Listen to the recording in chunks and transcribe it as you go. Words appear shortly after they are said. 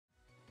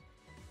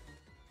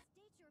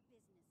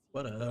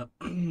What up?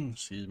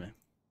 Excuse me.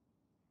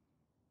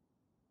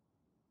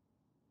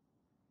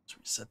 Let's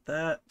reset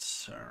that.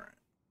 All right.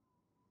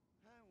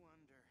 I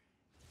wonder,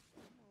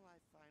 when will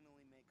I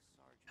finally make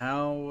Sergeant?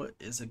 How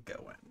is it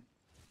going?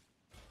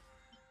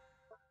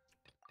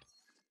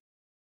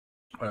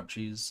 What up,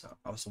 cheese?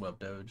 Also, what up,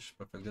 Doge?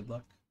 But for the good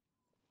luck.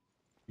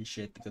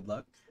 Appreciate the good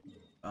luck.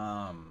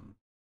 Um.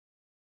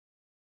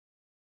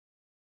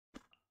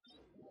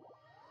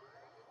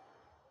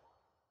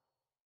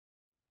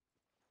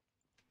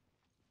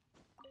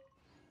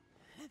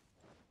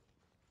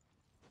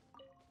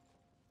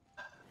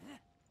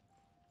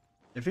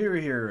 If you were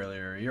here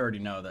earlier, you already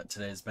know that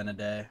today's been a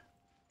day.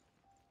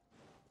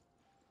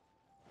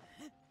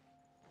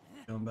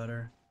 Feeling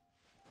better?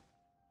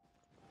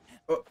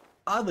 Oh,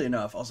 oddly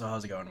enough, also,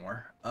 how's it going,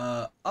 War?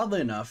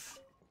 Oddly enough,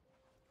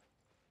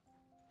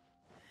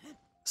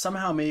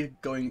 somehow me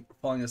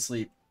falling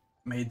asleep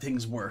made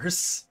things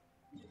worse.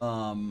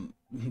 I'm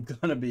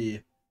gonna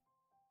be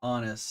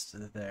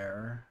honest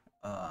there.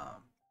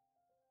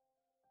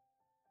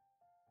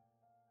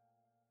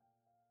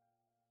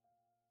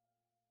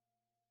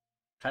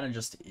 Kind of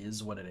just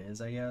is what it is,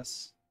 I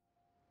guess.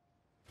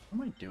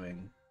 What am I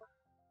doing?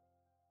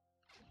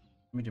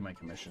 Let me do my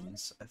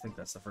commissions. I think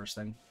that's the first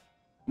thing.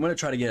 I'm gonna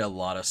try to get a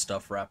lot of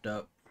stuff wrapped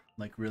up,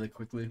 like, really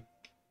quickly.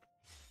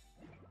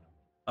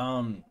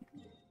 So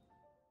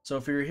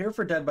if you were here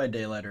for Dead by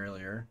Daylight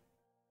earlier,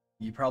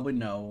 you probably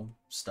know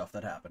stuff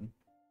that happened.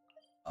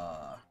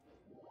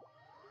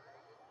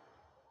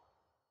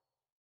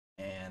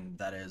 And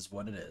that is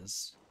what it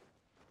is.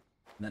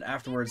 And then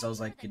afterwards, I was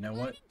like, you know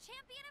what?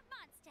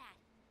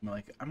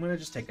 I'm gonna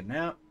just take a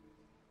nap.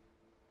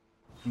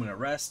 I'm gonna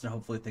rest, and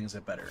hopefully things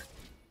get better.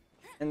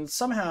 And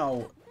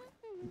somehow,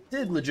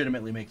 did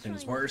legitimately make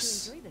things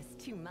worse.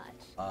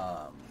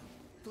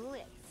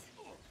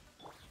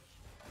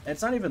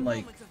 It's not even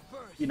like,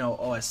 you know,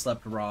 oh, I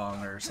slept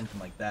wrong or something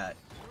like that.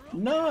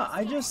 No,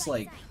 I just,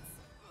 like,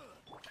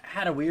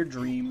 had a weird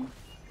dream.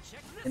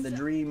 And the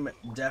dream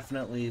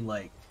definitely,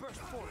 like,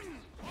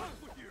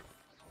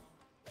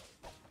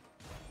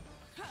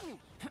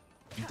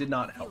 did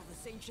not help,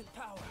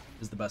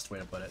 is the best way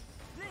to put it.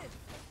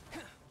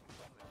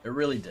 It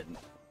really didn't.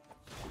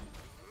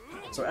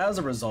 So as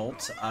a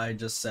result, I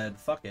just said,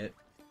 fuck it.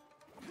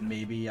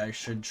 Maybe I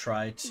should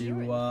try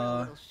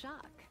to,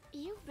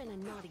 You've been a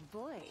naughty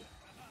boy.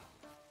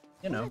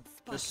 you know,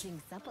 just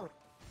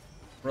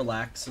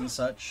relax and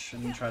such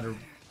and try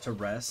to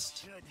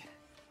rest.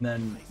 And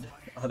then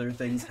other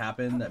things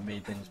happened that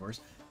made things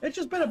worse. It's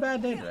just been a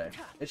bad day today.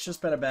 It's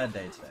just been a bad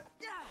day today.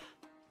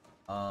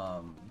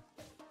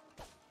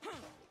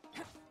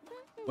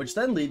 Which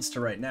then leads to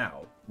right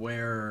now,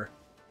 where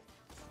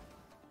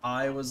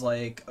I was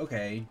like,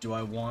 okay, do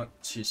I want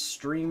to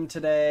stream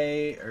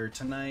today or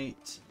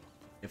tonight?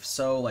 If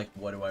so, like,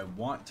 what do I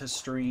want to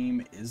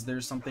stream? Is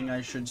there something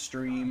I should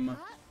stream?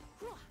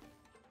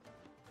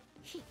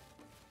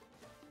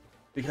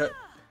 Because,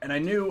 and I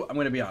knew, I'm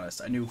gonna be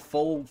honest, I knew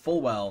full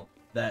well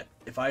that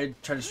if I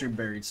tried to stream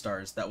Buried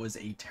Stars, that was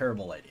a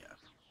terrible idea.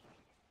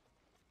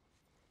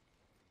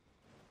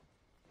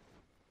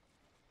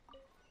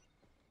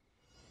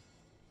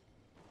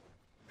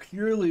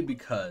 Purely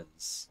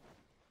because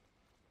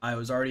I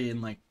was already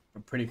in, like, a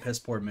pretty piss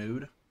poor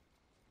mood.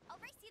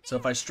 So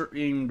if I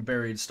streamed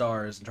Buried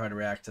Stars and tried to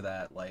react to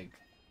that, like,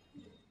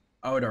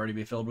 I would already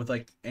be filled with,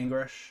 like,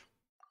 anguish,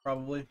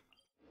 probably.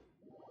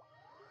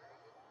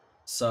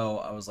 So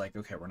I was like,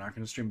 okay, we're not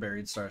going to stream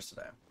Buried Stars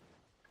today.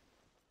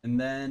 And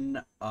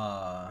then,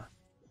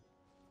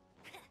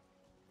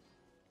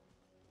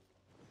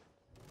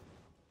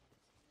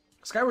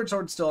 Skyward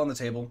Sword's still on the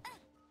table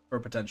for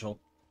potential.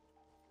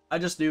 I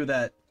just knew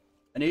that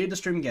I needed to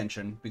stream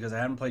Genshin because I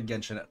haven't played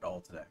Genshin at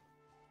all today.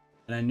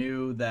 And I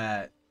knew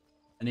that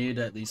I needed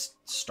to at least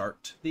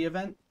start the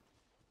event.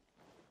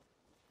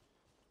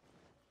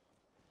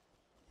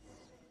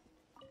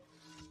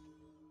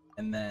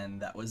 And then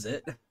that was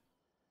it.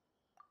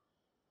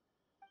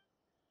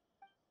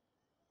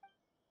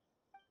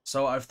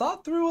 So I've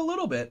thought through a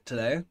little bit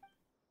today.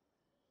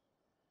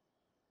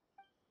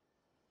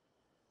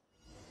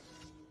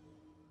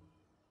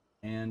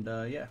 And,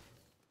 yeah.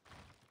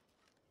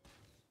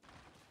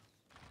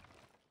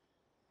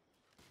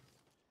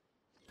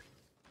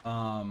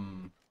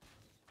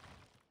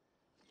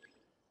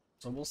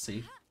 So we'll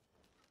see.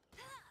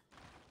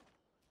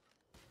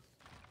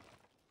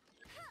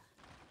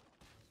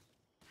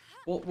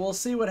 We'll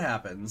see what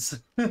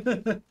happens.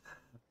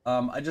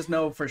 I just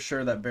know for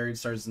sure that Buried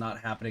Stars is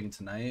not happening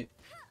tonight.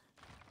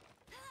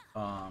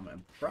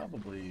 And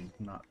probably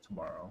not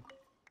tomorrow.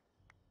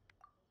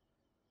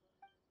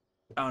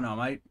 I don't know,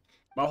 my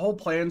whole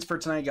plans for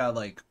tonight got,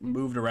 like,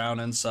 moved around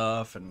and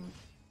stuff, and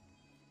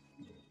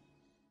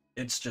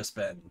it's just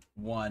been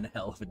one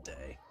hell of a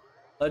day.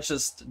 Let's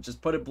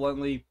just put it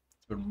bluntly,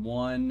 it's been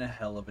one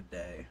hell of a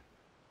day.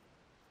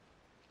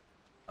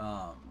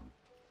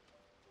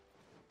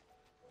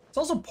 It's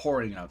also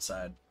pouring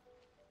outside.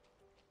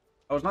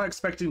 I was not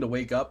expecting to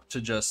wake up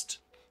to just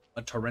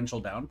a torrential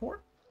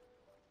downpour.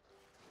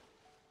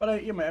 But I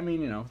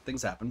mean, you know,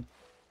 things happen.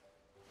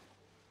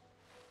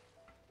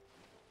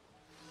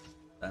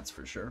 That's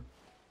for sure.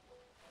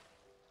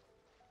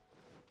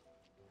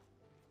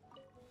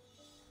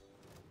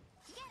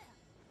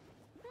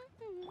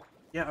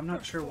 Yeah, I'm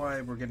not sure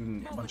why we're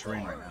getting a bunch of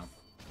rain right now.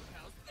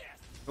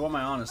 If you want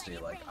my honesty,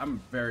 like,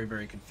 I'm very,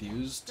 very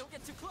confused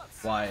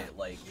why,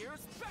 like,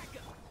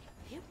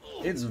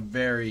 it's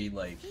very,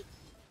 like,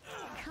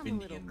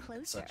 windy and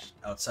such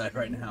outside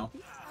right now.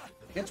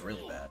 It gets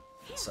really bad,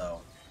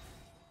 so.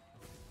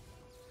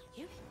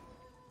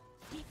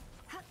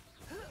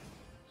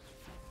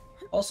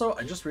 Also,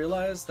 I just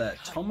realized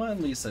that Toma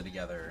and Lisa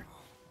together,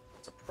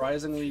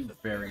 surprisingly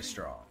very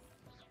strong.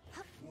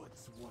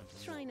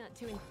 Try not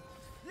to.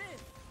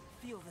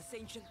 Feel this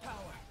ancient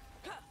power.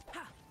 Ha,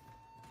 ha.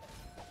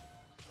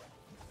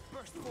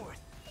 Burst forth.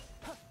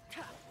 Ha,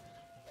 ha.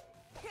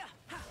 Yeah,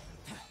 ha.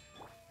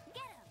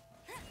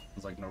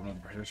 It's like normal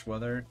British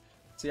weather.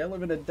 See, I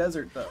live in a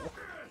desert though,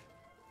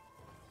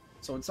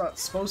 so it's not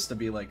supposed to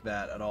be like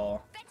that at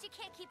all. Bet you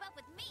can't keep up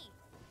with me.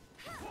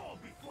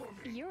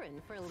 You're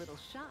in for a little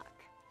shock.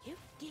 No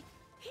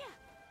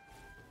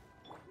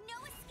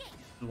escape.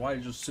 Why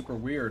it's just super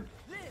weird.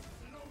 Live.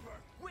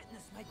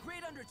 Witness my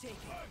great undertaking.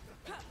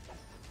 Ha.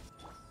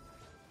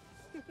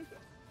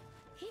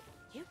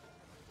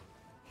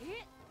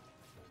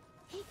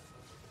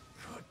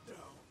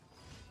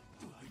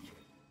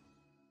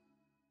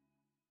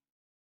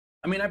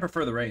 I mean, I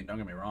prefer the rain, don't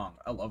get me wrong.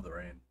 I love the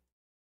rain.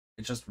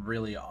 It's just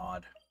really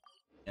odd,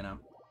 you know?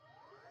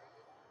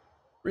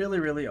 Really,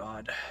 really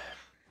odd.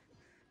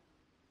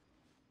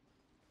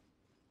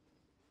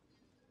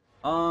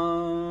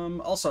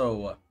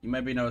 Also, you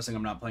might be noticing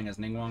I'm not playing as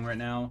Ningguang right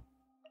now.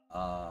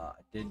 I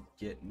did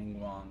get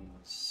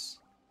Ningguang's...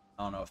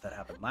 I don't know if that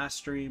happened last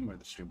stream or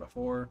the stream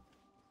before.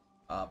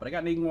 But I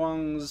got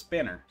Ningguang's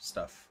banner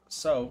stuff.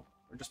 So,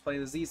 we're just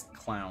playing as these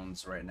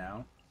clowns right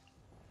now.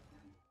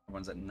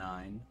 Everyone's at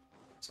 9.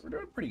 So we're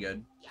doing pretty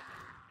good.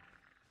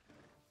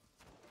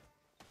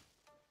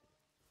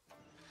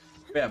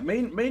 But yeah,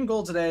 main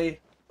goal today,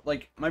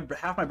 like,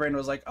 half my brain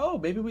was like, oh,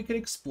 maybe we could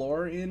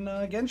explore in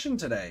Genshin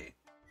today.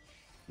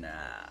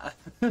 Nah.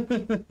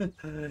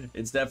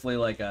 It's definitely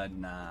like a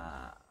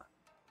nah.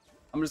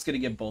 I'm just gonna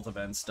get both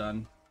events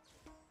done.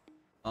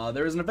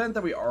 There is an event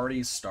that we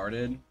already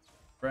started,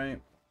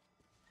 right?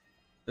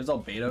 There's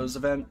Albedo's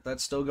event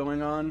that's still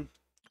going on.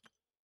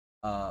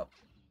 But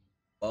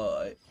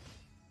yeah.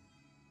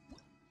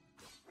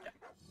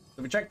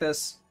 If we check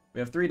this, we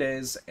have 3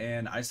 days,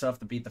 and I still have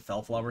to beat the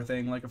Fellflower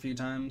thing like a few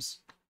times.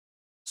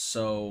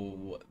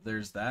 So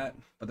there's that.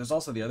 But there's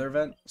also the other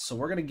event. So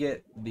we're gonna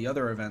get the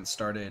other event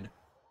started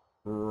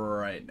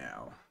right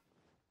now.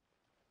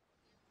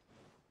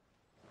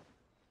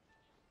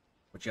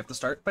 But you have to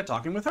start by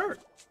talking with her.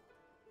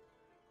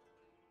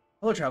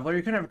 Hello, traveler.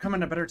 You couldn't have come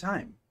in a better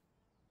time.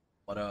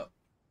 What up?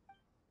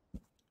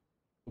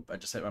 Oop, I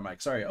just hit my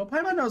mic. Sorry. Oh,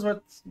 Paimon knows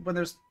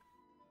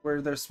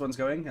where this one's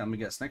going. Let me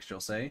guess. Next, you'll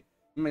say,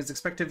 "As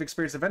expected,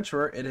 experienced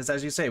adventurer, it is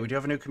as you say. We do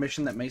have a new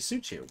commission that may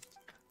suit you.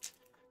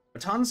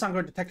 Baton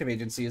Sango Detective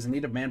Agency is in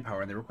need of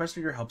manpower, and they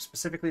requested your help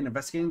specifically in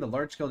investigating the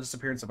large-scale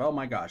disappearance of, oh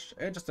my gosh,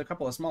 just a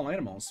couple of small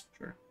animals.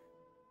 Sure.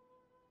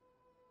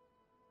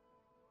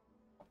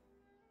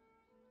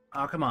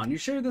 Oh, come on. You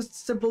sure this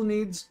simple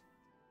needs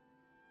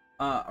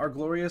our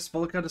glorious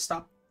Volca to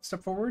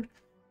step forward?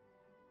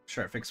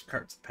 Sure, I fixed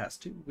carts the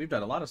past too. We've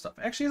done a lot of stuff.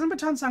 Actually, isn't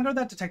Baton Sango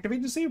that detective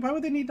agency? Why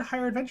would they need to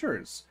hire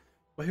adventurers?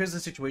 Well, here's the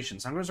situation.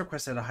 Sango's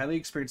requested a highly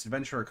experienced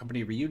adventurer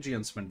accompany Ryuji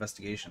on some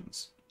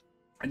investigations.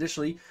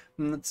 Additionally,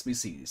 let's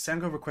see.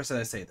 Sango requested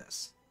I say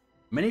this.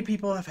 Many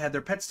people have had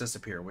their pets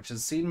disappear, which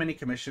has seen many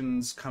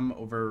commissions come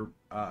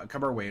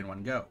our way in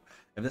one go.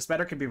 If this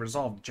matter can be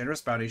resolved,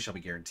 generous bounty shall be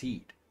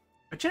guaranteed.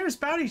 A generous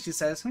bounty, she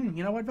says.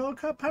 You know what,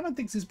 Velocup? Paimon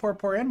thinks these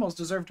poor animals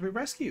deserve to be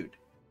rescued.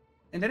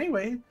 And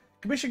anyway,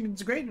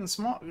 commissions great and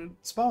small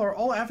are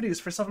all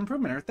avenues for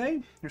self-improvement, aren't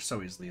they? You're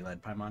so easily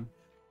led, Paimon.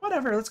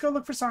 Whatever, let's go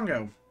look for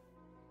Sango.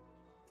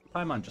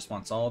 Paimon just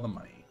wants all the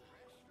money.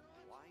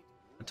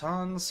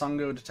 Baton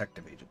Sango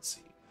Detective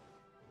Agency.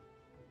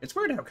 It's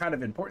weird how kind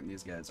of important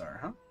these guys are,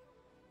 huh?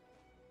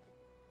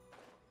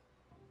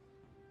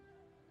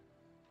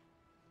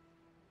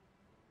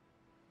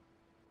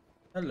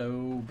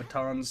 Hello,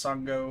 Baton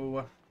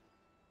Sango.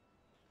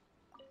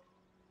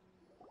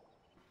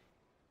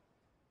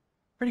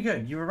 Pretty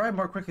good. You arrived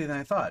more quickly than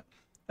I thought.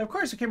 Of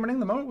course, we came running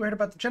the moment we heard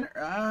about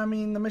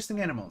the missing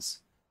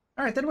animals.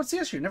 Alright, then what's the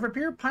issue? Never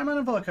appear? Paimon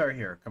and Volca are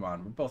here. Come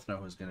on, we both know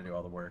who's gonna do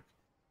all the work.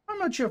 I'm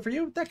not chill for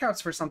you. That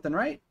counts for something,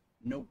 right?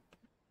 Nope.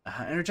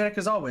 Energetic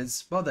as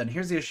always. Well then,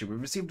 here's the issue.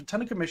 We've received a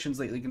ton of commissions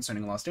lately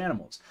concerning lost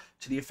animals.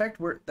 To the effect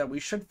that we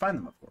should find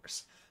them, of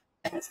course.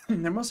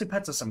 They're mostly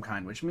pets of some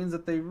kind, which means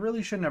that they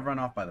really shouldn't have run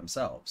off by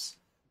themselves.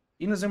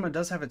 Inazuma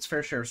does have its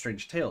fair share of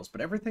strange tales,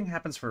 but everything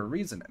happens for a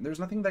reason, and there's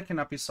nothing that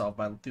cannot be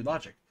solved through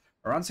logic.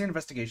 Our on-scene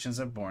investigations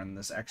have borne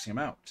this axiom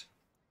out.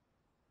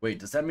 Wait,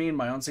 does that mean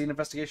my on-scene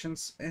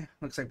investigations?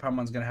 Looks like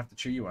Paimon's gonna have to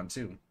cheer you on,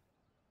 too.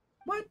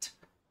 What?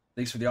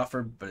 Thanks for the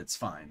offer, but it's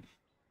fine.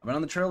 I've been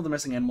on the trail of the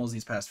missing animals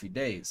these past few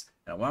days,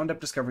 and I wound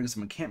up discovering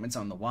some encampments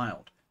out in the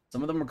wild.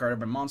 Some of them were guarded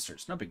by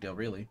monsters. No big deal,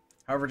 really.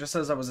 However, just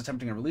as I was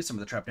attempting to release some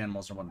of the trapped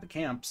animals in one of the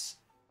camps,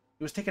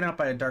 he was taken out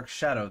by a dark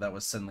shadow that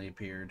was suddenly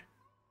appeared.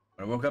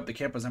 When I woke up, the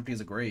camp was empty as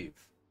a grave.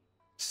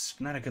 It's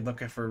not a good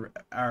look for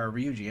our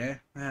Ryuji,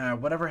 eh?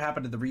 Whatever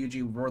happened to the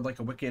Ryuji roared like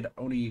a wicked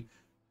Oni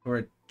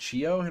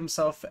Horachio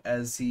himself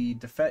as he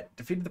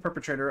defeated the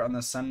perpetrator on the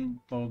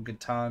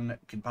Sanbogetan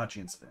Kinpachi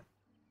incident.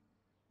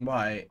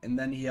 Why? And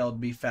then he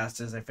held me fast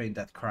as I feigned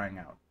death, crying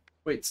out.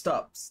 Wait,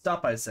 stop,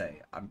 I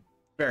say. I'm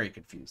very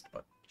confused,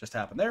 but just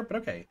happened there, but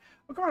okay.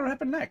 Well, come on, what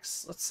happened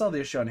next? Let's sell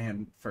the issue on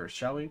hand first,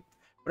 shall we?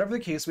 Whatever the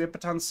case, we at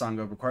Baton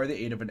Sango require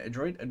the aid of an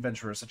adroit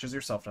adventurer such as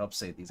yourself to help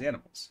save these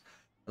animals.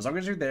 As long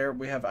as you're there,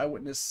 we have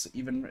eyewitness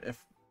even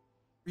if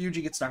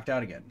Ryuji gets knocked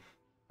out again.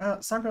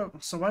 Sango,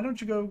 so why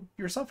don't you go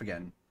yourself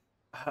again?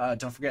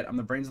 Don't forget, I'm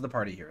the brains of the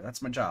party here.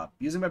 That's my job,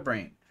 using my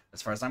brain.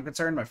 As far as I'm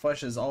concerned, my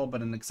flesh is all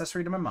but an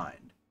accessory to my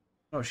mind.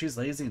 Oh, she's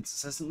lazy and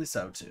consistently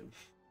so, too.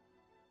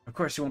 Of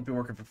course, you won't be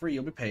working for free.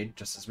 You'll be paid,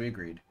 just as we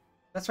agreed.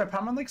 That's what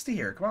Paimon likes to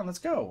hear. Come on, let's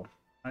go.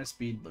 High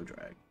speed, low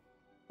drag.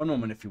 One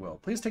moment, if you will.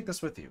 Please take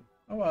this with you.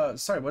 Oh,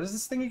 sorry, what is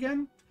this thing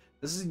again?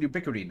 This is a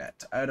ubiquity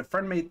net. I had a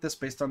friend made this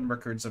based on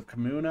records of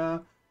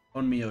Kamuna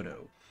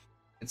Onmyodo.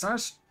 It's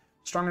not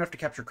strong enough to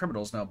capture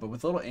criminals, no, but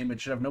with little aim, it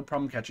should have no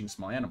problem catching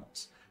small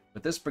animals.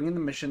 With this, bringing the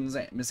mission's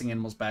missing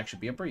animals back should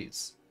be a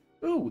breeze.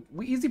 Ooh,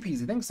 easy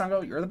peasy. Thanks,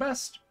 Sango. You're the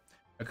best.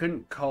 I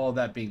couldn't call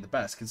that being the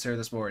best. Consider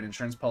this more an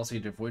insurance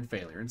policy to avoid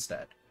failure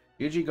instead.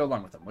 Yuji, go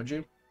along with them, would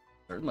you?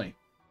 Certainly.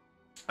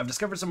 I've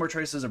discovered some more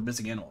traces of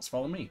missing animals.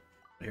 Follow me.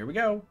 But here we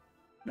go.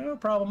 No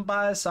problem.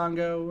 Bye,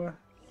 Sango.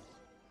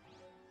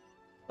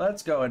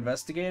 Let's go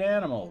investigate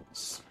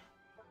animals.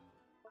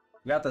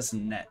 We got this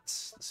net.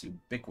 This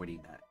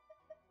ubiquity net.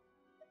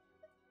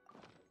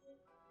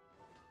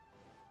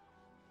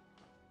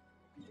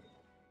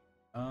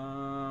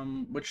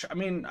 Which, I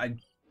mean, I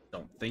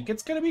don't think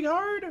it's gonna be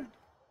hard.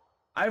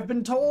 I've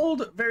been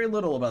told very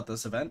little about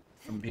this event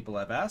from people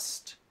I've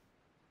asked.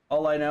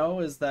 All I know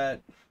is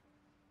that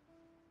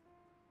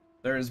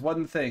there is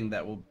one thing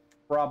that will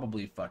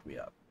probably fuck me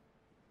up.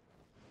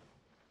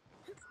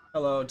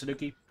 Hello,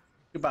 Tanuki.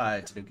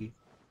 Goodbye, Tanuki.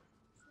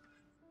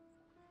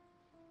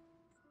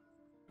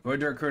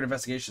 According to our current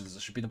investigations,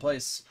 this should be the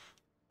place.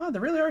 Oh,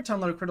 there really are a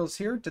ton of critters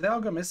here. Did they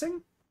all go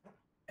missing?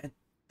 And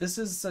this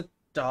is a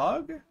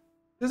dog?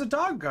 There's a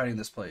dog guarding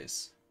this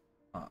place.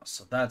 Oh,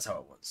 so that's how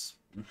it was.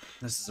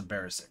 This is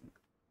embarrassing.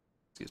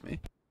 Excuse me.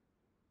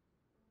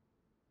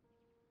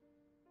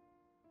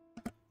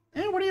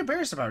 And what are you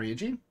embarrassed about,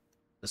 Ryuji?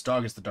 This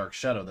dog is the dark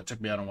shadow that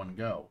took me out in one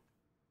go.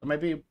 It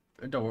might be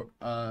a door,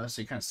 so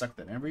you kind of suck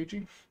then, eh,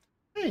 Ryuji?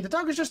 Hey, the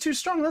dog is just too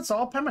strong, that's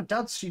all. Paimon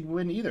doubts she'd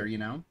win either, you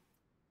know?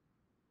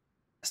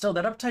 Still,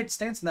 that uptight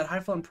stance and that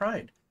high-flown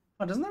pride.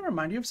 Oh, doesn't that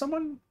remind you of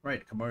someone?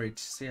 Right, Komori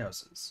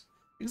Seahouses.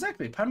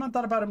 Exactly, Paimon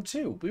thought about him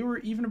too. We were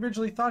even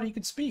originally thought he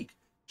could speak.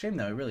 Shame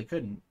though, he really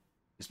couldn't.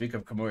 You speak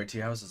of Komori Tea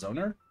House's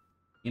owner?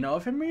 You know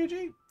of him,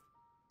 Ryuji?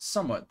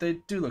 Somewhat. They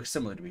do look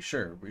similar, to be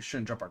sure. We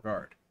shouldn't drop our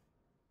guard.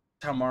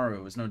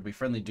 Taomaru is known to be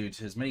friendly due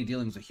to his many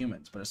dealings with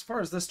humans, but as far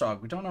as this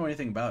dog, we don't know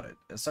anything about it.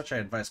 As such, I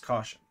advise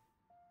caution.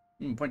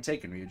 Point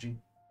taken, Ryuji.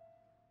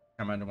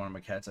 I reminded one of my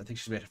cats. I think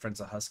she's made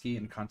friends a husky.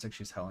 In context,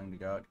 she's howling to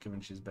go out,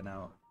 given she's been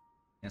out.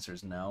 The answer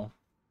is no.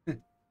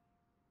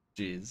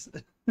 Jeez.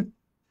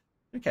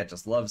 Your cat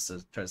just loves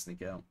to try to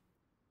sneak out.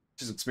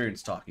 She's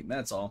experienced talking,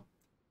 that's all.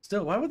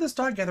 Still, why would this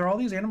dog gather all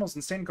these animals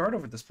and stand guard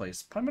over this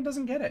place? Paimon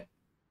doesn't get it.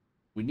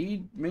 We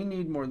may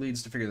need more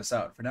leads to figure this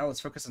out. For now, let's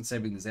focus on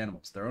saving these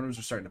animals. Their owners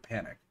are starting to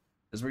panic.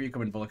 This is where you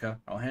come in, Volika.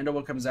 I'll handle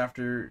what comes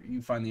after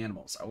you find the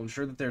animals. I will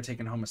ensure that they are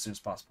taken home as soon as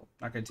possible.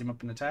 Not going to team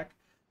up and attack?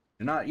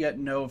 Do not yet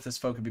know if this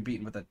foe can be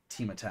beaten with a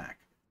team attack.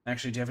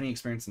 Actually, do you have any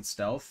experience in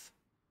stealth?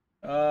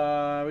 We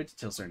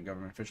detail certain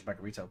government officials back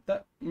at retail.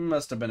 That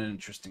must have been an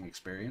interesting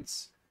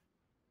experience.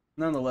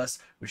 Nonetheless,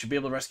 we should be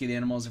able to rescue the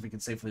animals if we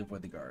can safely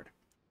avoid the guard.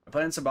 I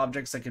planted some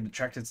objects that could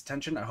attract its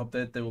attention. I hope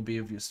that they will be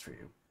of use for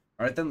you.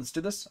 Alright then, let's do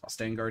this. I'll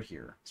stand guard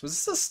here. So is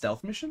this a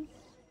stealth mission?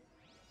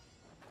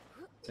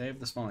 Save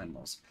the small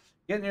animals.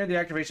 Get near the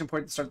activation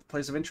point to start the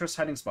place of interest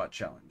hiding spot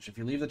challenge. If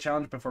you leave the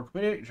challenge before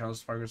completing it, your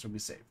challenge progress will be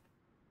saved.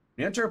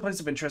 When you enter a place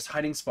of interest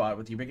hiding spot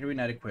with the Ubiquity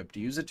Net equipped,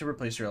 use it to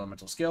replace your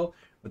elemental skill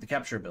with the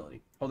capture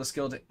ability. Hold the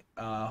skill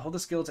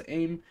to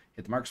aim,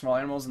 hit the mark small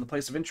animals in the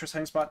place of interest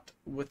hiding spot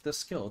with the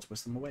skill to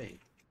whisk them away.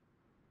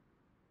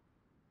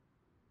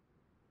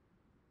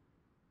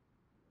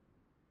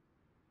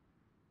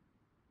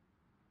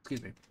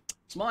 Excuse me.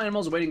 Small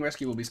animals awaiting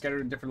rescue will be scattered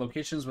in different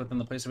locations within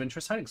the place of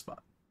interest hiding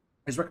spot.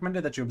 It is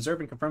recommended that you observe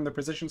and confirm their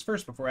positions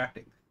first before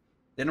acting.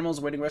 The animals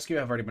awaiting rescue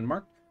have already been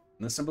marked,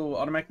 and the symbol will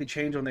automatically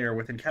change when they are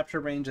within capture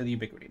range of the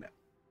Ubiquity Net.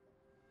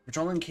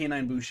 Patrolling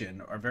Canine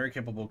Bushin are very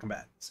capable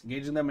combatants.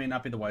 Engaging them may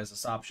not be the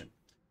wisest option.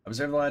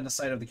 Observe the line of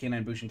sight of the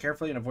Canine Bushin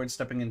carefully and avoid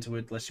stepping into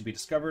it lest you be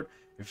discovered.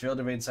 If you fail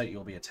to evade sight, you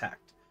will be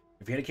attacked.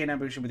 If you hit a Canine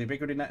Bushin with the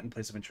Ubiquity Net in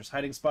place of interest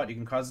hiding spot, you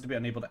can cause it to be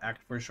unable to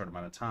act for a short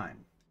amount of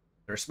time.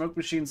 There are smoke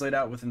machines laid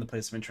out within the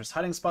place of interest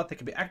hiding spot that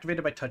can be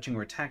activated by touching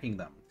or attacking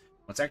them.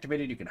 Once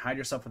activated, you can hide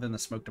yourself within the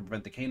smoke to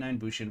prevent the Canine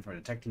Bushin from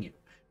detecting you.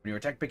 When you are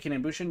attacked by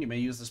Canine Bushin, you may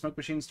use the smoke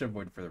machines to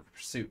avoid further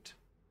pursuit.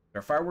 There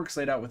are fireworks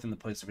laid out within the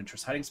place of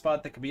interest hiding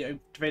spot that can be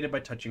activated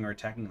by touching or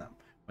attacking them.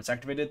 Once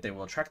activated, they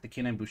will attract the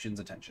Canine Bushin's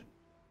attention.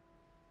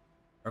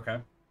 Okay.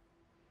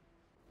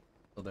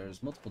 So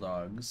there's multiple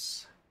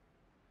dogs.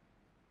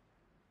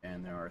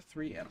 And there are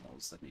 3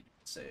 animals that need to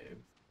be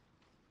saved.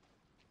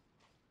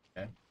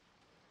 Okay.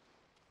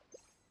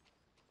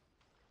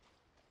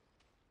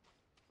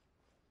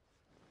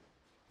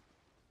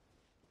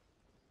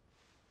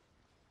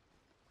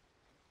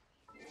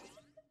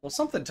 Well,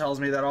 something tells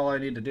me that all I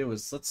need to do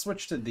is let's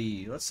switch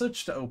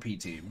to OP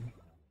team.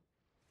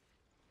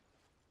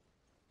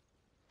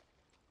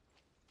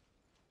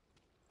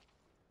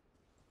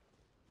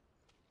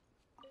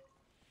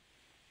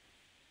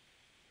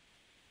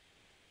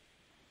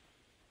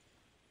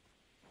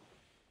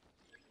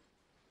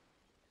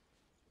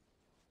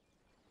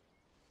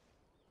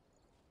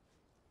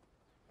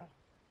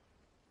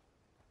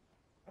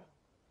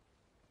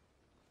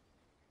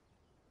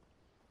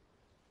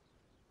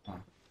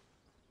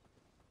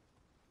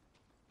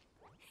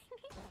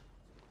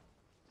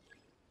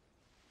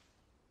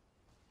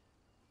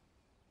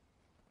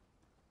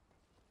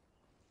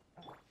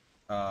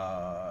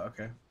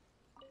 Okay.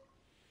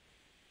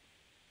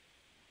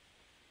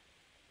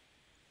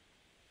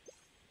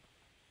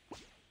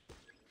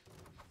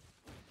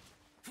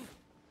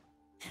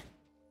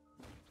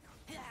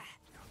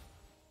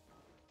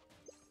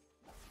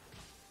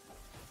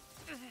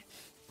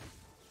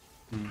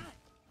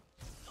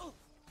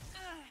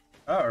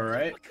 All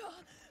right.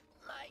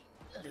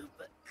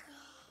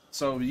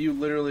 So you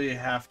literally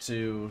have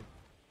to...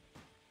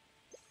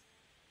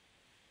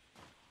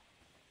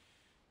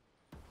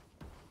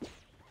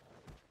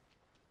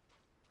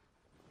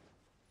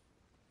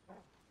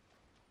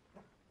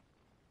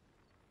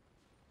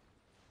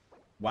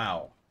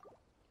 Wow.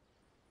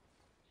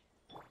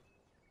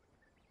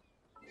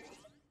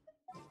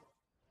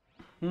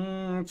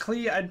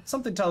 Klee,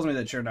 something tells me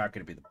that you're not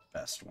going to be the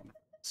best one.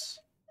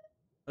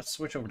 Let's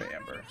switch over to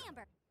Amber.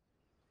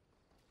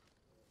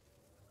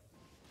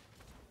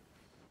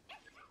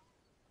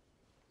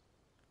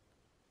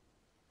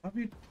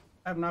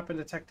 Have not been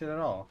detected at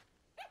all.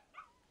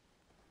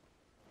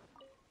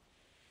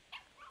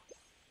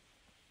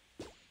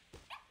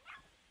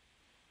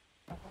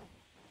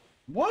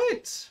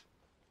 What?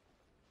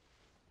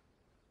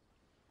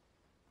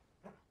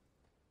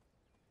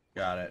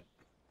 Got it.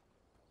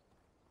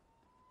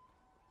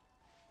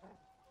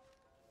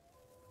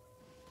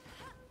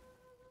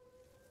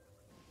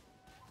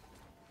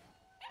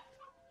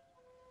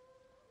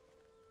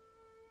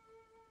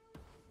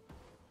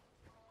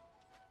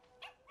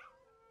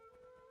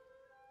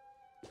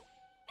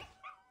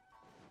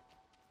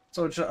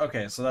 So it's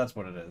okay, so that's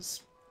what it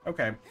is.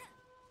 Okay.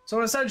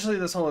 So essentially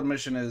this whole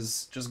mission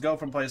is just go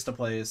from place to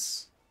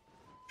place,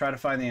 try to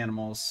find the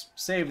animals,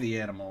 save the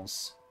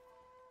animals,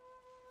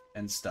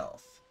 and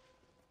stealth.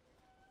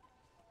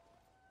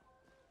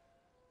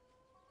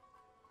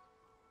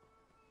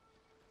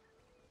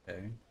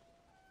 Okay.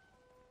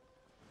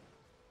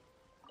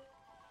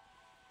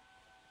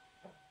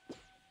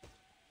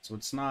 So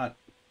it's not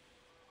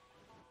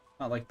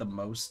like the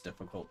most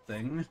difficult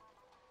thing.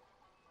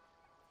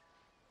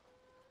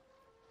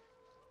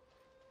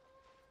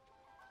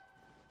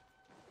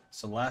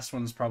 So last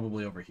one's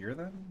probably over here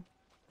then?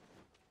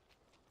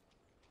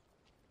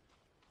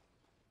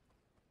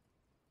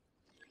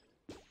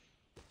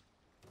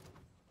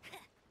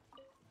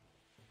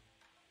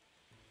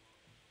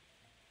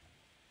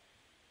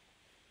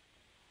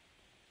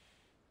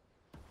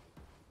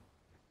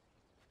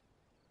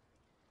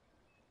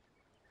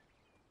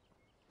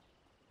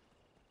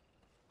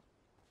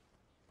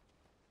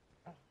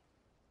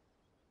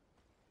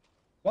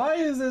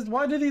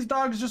 Why do these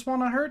dogs just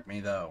want to hurt me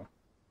though?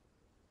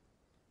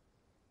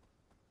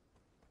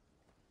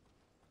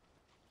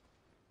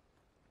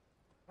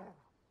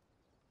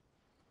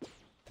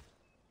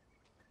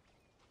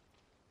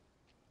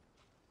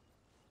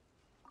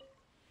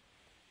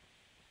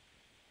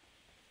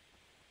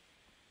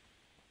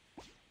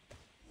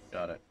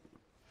 Got it.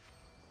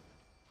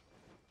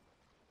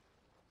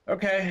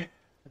 Okay,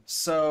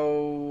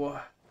 so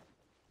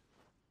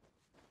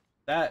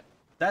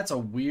that's a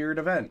weird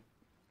event.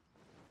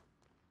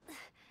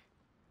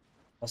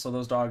 Also,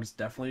 those dogs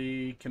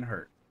definitely can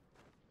hurt.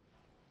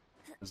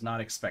 Was not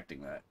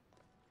expecting that.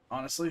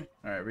 Honestly.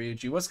 Alright,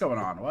 Ryuji, what's going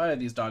on? Why are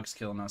these dogs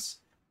killing us?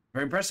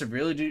 Very impressive,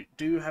 really.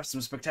 Do have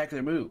some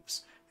spectacular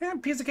moves. Yeah,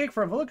 piece of cake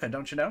for a Volca,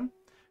 don't you know?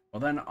 Well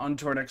then, on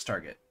to our next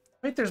target.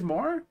 Wait, there's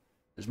more?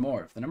 There's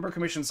more. If the number of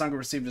commissions Sangha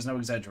received is no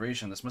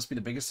exaggeration, this must be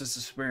the biggest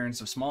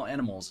disappearance of small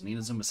animals in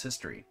Inazuma's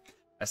history.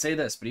 I say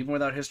this, but even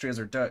without history as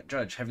our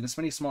judge, having this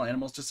many small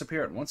animals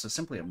disappear at once is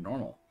simply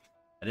abnormal.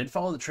 I did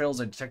follow the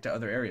trails I detected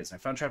other areas, and I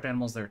found trapped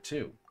animals there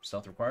too.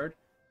 Stealth required?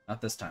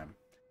 Not this time.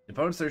 The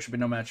opponents there should be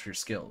no match for your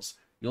skills.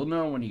 You'll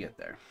know when you get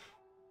there.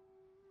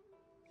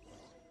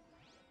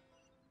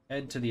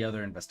 Head to the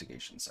other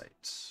investigation site.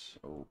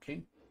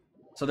 Okay.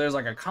 So there's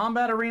like a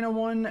combat arena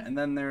one, and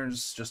then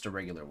there's just a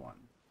regular one.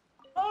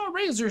 Oh,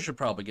 Razor should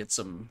probably get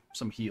some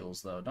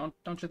heals though,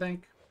 don't you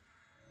think?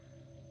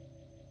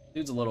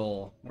 Dude's a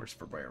little worse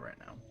for wear right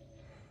now.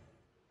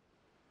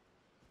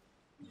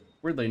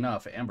 Weirdly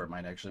enough, Amber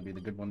might actually be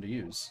the good one to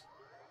use.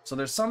 So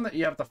there's some that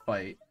you have to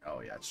fight. Oh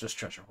yeah, it's just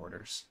treasure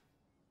hoarders.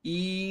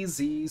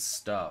 Easy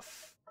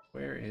stuff.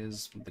 Where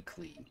is the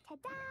Klee?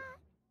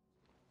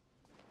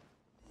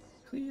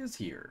 Klee is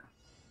here.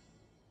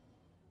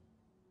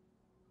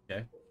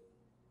 Okay.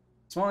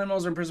 Small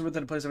animals are imprisoned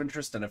within a place of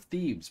interest and of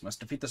thieves. Must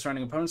defeat the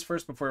surrounding opponents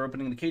first before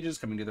opening the cages,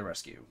 coming to the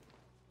rescue.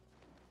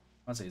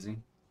 That's easy.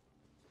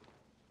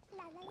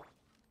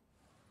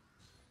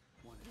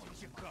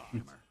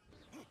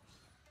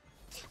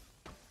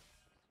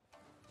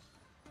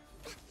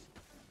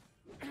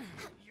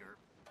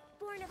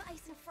 Born of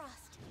ice and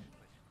frost.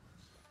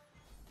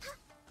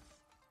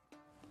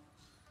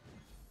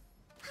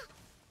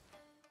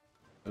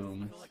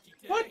 Boom.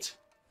 What?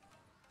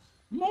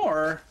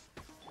 More?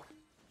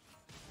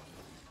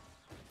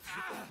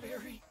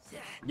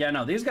 Yeah,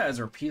 no, these guys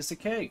are a piece of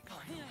cake.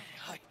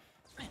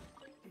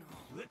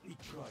 Let me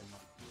try my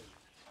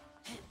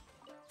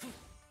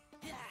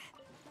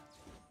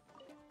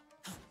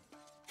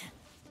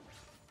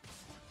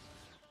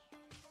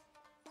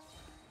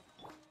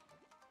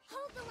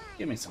Hold the line.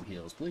 Give me some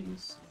heals,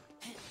 please.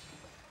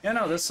 Yeah,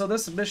 no,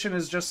 this mission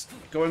is just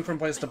going from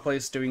place to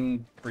place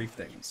doing brief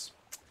things.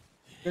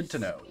 Good to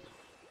know.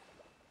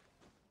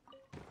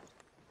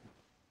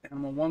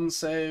 Animal 1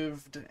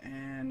 saved,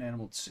 and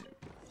Animal 2.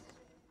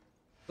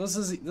 This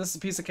is a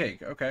piece of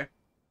cake, okay.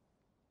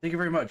 Thank you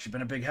very much, you've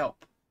been a big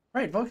help.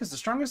 Right, Volk is the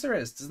strongest there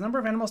is. Does the number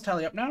of animals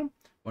tally up now?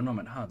 One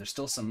moment, huh, there's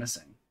still some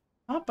missing.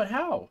 Huh, but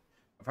how?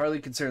 I've hardly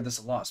considered this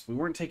a loss. We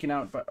weren't taken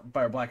out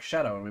by our Black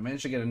Shadow, and we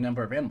managed to get a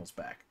number of animals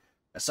back.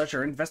 As such,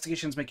 our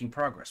investigation's making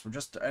progress. We're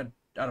just out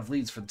of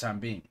leads for the time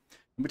being.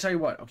 Let me tell you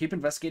what, I'll keep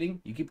investigating,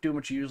 you keep doing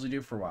what you usually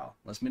do for a while.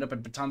 Let's meet up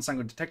at Baton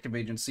Sango Detective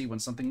Agency when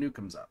something new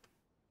comes up.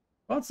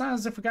 Well, it's not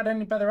as if we got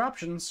any better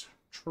options.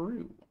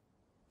 True.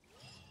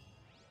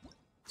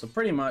 So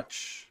pretty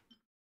much,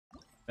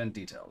 event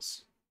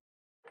details.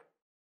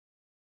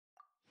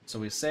 So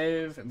we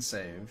save and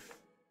save.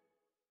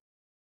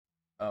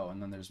 Oh,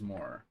 and then there's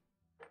more.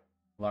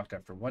 Locked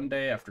after 1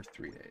 day, after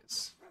 3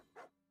 days.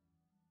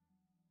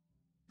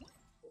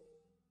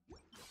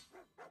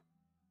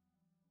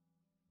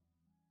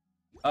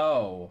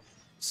 Oh,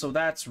 so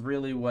that's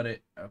really what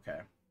it... Okay.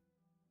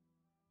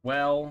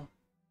 Well...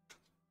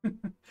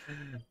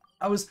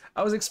 I was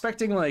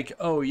expecting, like,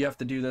 oh, you have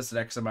to do this at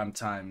X amount of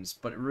times,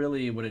 but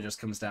really what it just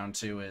comes down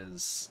to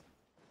is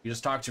you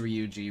just talk to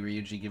Ryuji.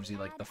 Ryuji gives you,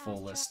 like, the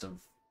full list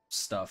of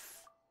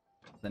stuff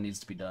that needs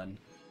to be done.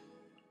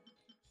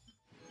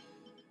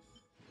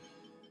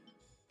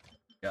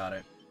 Got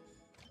it.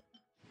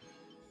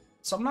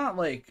 So I'm not,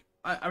 like...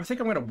 I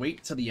think I'm gonna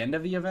wait till the end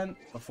of the event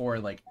before I,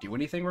 like, do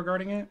anything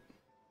regarding it.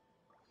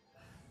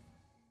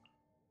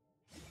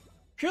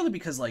 Purely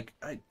because, like,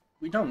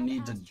 we don't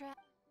need to...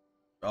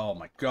 Oh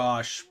my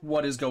gosh,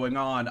 what is going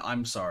on?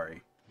 I'm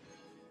sorry.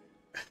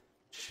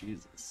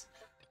 Jesus.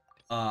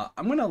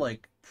 I'm gonna,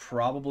 like,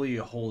 probably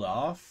hold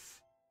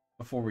off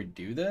before we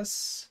do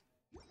this.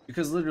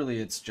 Because literally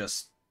it's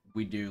just,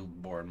 we do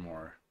more and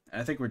more.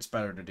 And I think it's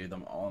better to do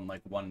them all in,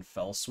 like, one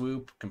fell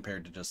swoop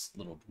compared to just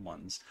little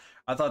ones.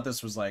 I thought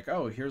this was like,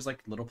 oh, here's,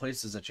 like, little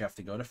places that you have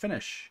to go to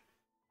finish.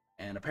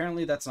 And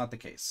apparently that's not the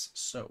case,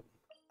 so...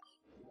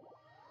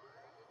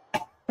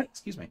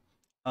 Excuse me.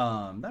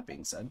 That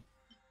being said,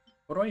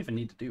 what do I even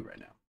need to do right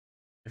now?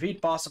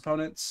 Defeat boss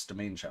opponents,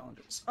 domain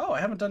challenges. Oh,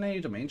 I haven't done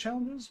any domain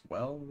challenges?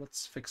 Well,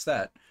 let's fix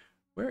that.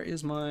 Where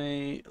is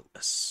my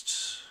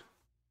list?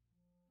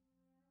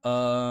 We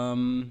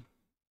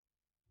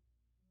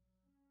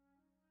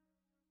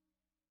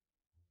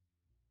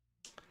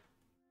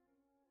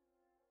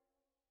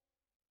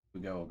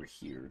go over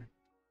here.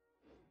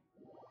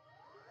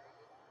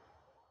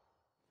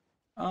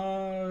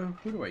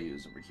 Who do I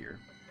use over here?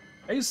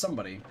 I used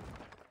somebody.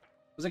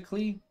 Was it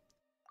Klee?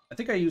 I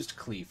think I used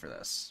Klee for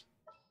this.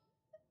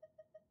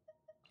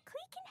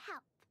 Klee can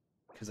help.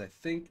 Because I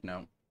think,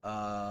 no.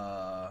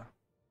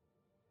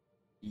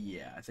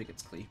 Yeah, I think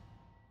it's Klee.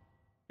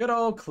 Good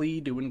old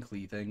Klee doing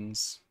Klee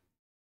things.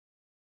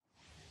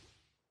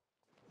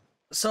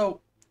 So,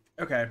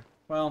 okay.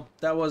 Well,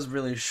 that was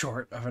really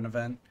short of an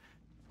event.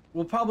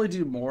 We'll probably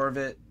do more of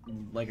it,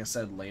 like I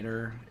said,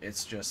 later.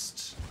 It's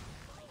just...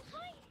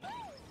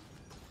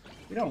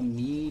 we don't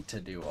need to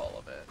do all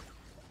of it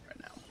right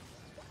now.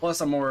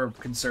 Plus, I'm more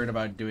concerned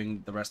about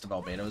doing the rest of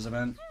Albedo's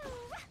event.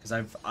 Because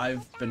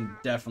I've been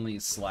definitely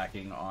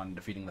slacking on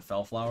defeating the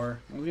Fellflower.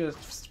 I'm gonna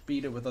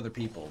speed it with other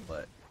people,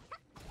 but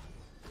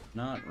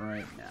not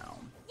right now.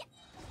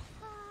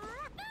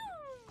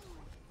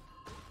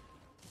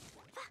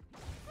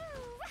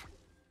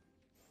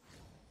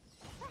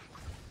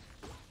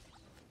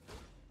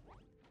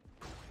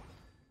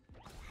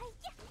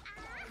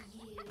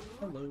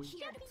 Hello.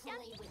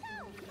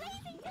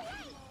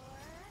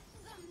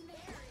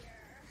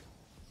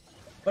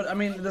 But I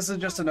mean, this is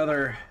just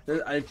another.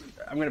 I'm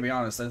gonna be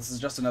honest. This is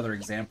just another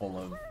example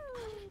of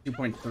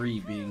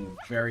 2.3 being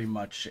very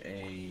much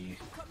a.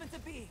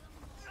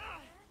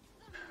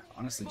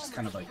 Honestly, just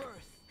kind of like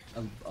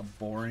a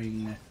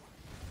boring.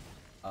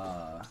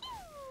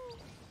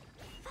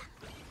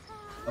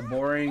 a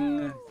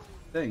boring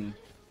thing,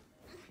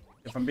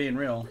 if I'm being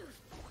real.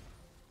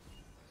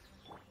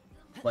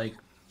 Like,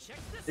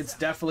 it's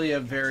definitely a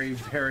very,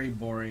 very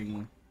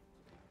boring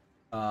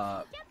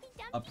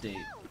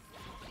update.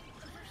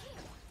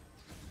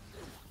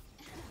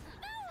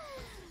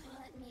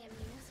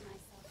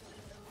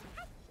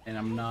 And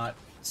I'm not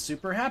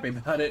super happy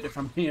about it, if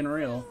I'm being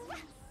real.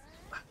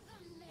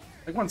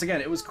 Like, once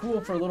again, it was cool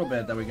for a little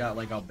bit that we got,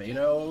 like,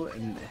 Albedo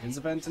and his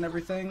event and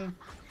everything.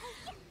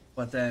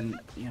 But then,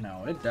 you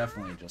know, it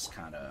definitely just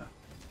kind of...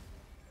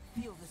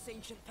 Feel this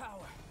ancient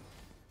power.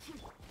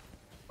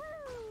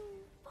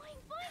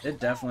 It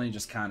definitely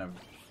just kind of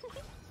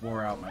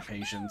wore out my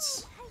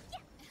patience.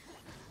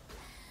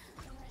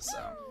 So...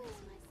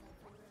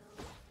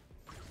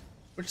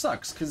 Which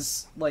sucks,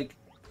 because, like,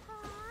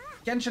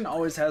 Genshin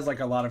always has, like,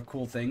 a lot of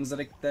cool things that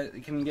it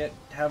can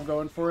have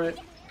going for it.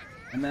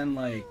 And then,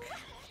 like,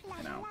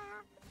 you know,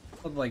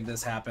 something like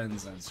this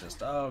happens, and it's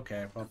just, oh,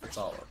 okay, well, it's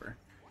all over.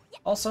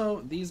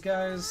 Also, these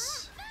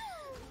guys...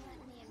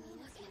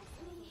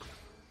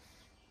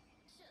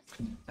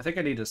 I think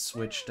I need to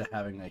switch to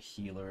having a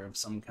healer of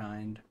some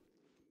kind.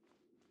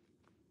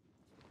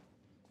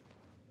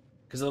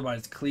 Because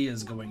otherwise, Klee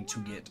is going to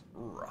get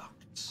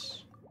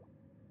rocked.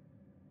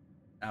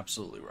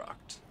 Absolutely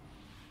rocked.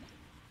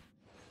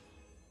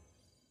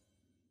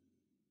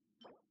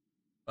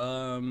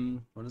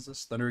 What is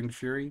this? Thundering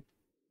Fury?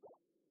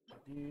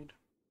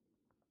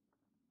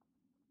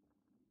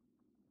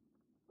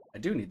 I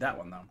do need that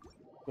one, though.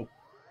 Cool.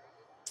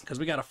 Because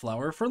we got a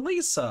flower for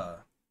Lisa!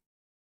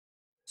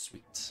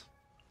 Sweet.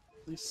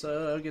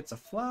 Lisa gets a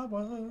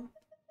flower.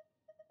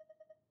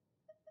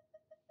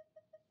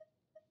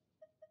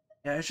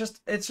 Yeah,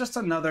 it's just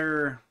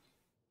another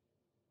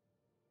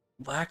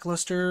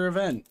lackluster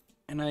event.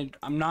 And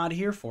I'm not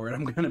here for it,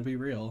 I'm gonna be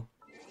real.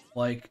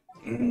 Like...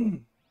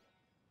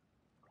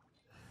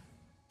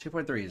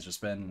 2.3 has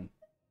just been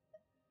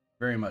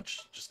very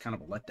much just kind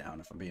of a letdown,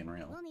 if I'm being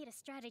real. We'll need a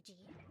strategy.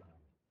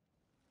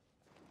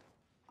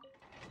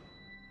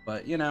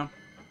 But, you know,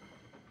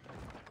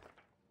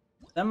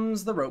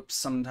 them's the ropes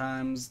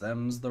sometimes,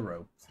 them's the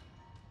ropes.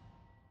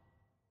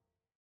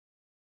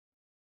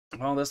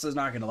 Well, this is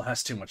not going to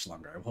last too much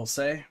longer, I will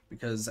say,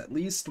 because at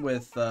least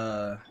with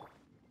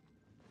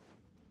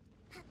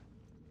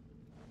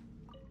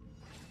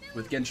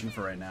Genshin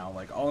for right now,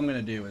 like, all I'm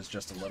going to do is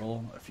just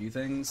a few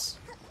things.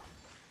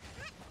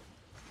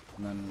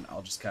 And then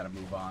I'll just kind of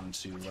move on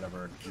to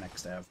whatever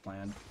next I have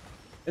planned.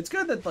 It's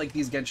good that, like,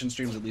 these Genshin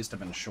streams at least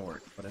have been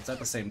short, but it's at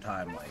the same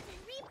time, like,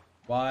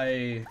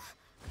 why...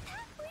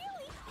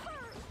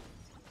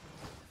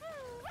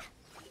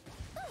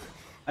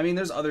 I mean,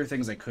 there's other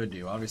things I could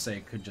do. Obviously, I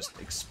could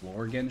just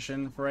explore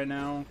Genshin for right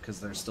now, because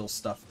there's still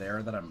stuff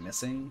there that I'm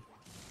missing.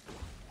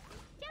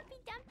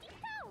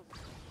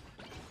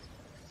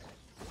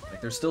 Like,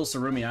 there's still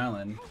Surumi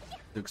Island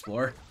to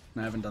explore,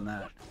 and I haven't done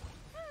that.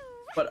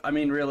 But, I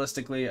mean,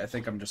 realistically, I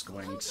think I'm just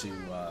going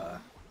to,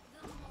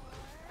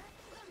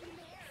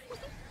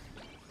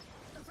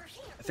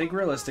 I think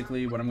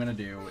realistically what I'm going to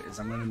do is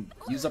I'm going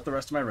to use up the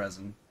rest of my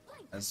resin,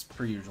 as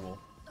per usual.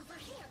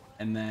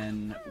 And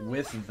then,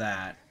 with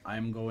that,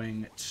 I'm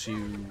going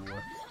to,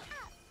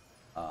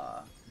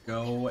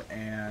 go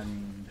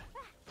and...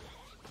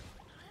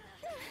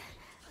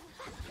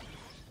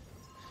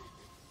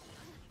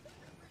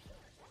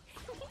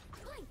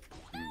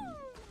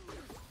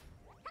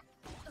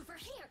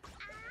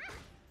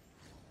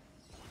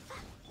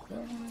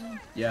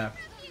 Yeah,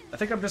 I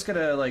think I'm just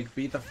gonna like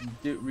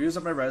use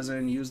up my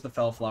resin, use the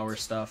Fellflower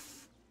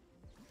stuff,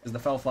 because the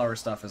Fellflower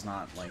stuff is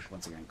not like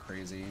once again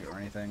crazy or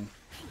anything.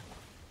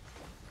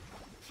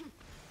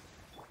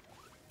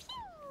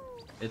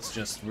 It's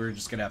just we're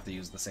just gonna have to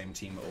use the same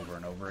team over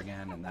and over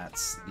again, and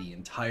that's the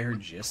entire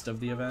gist of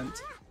the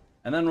event.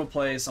 And then we'll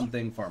play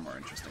something far more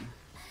interesting.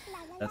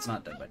 That's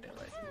not Dead by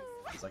Daylight,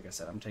 because like I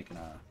said, I'm taking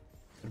a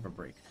bit of a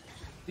break.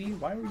 Lee,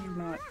 why were you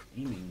not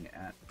aiming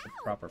at the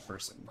proper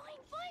person?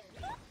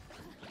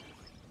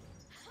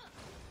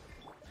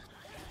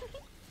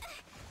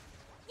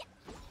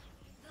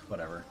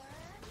 Whatever.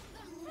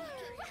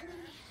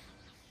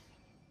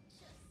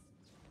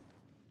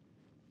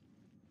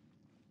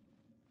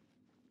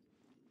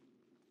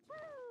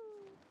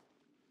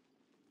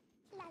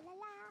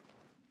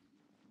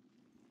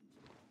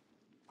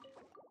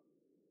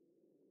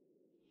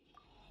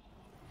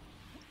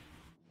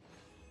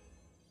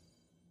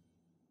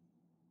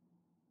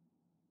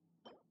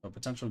 So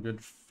potential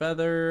good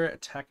feather,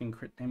 attacking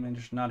crit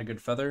damage, not a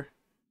good feather.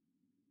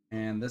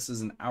 And this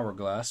is an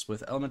hourglass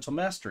with elemental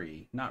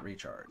mastery, not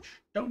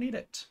recharge. Don't need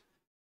it.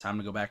 Time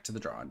to go back to the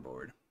drawing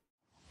board.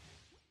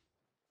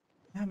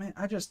 Yeah, man,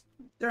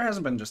 there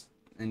hasn't been just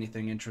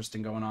anything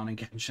interesting going on in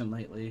Genshin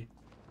lately.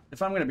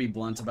 If I'm gonna be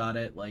blunt about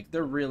it, like,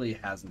 there really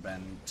hasn't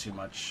been too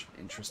much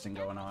interesting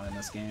going on in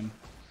this game.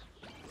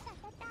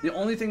 The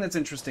only thing that's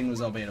interesting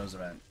was Albedo's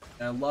event.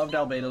 And I loved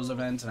Albedo's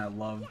event, and I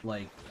loved,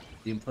 like,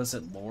 the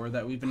implicit lore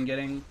that we've been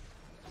getting.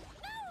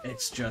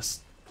 It's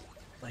just...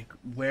 like,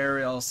 where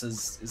else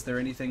is there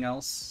anything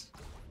else?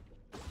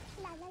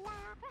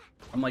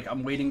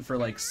 I'm waiting for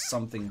like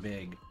something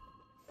big.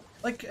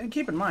 Like, and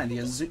keep in mind, the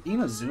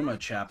Inazuma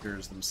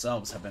chapters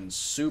themselves have been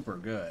super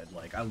good.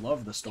 Like, I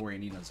love the story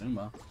in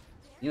Inazuma.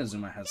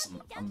 Inazuma has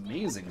some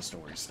amazing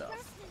story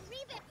stuff.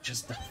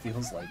 Just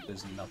feels like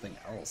there's nothing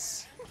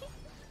else.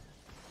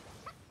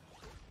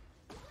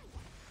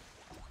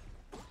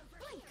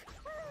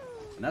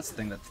 And that's the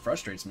thing that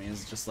frustrates me,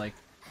 is just like,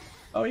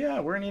 oh yeah,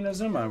 we're in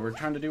Inazuma, we're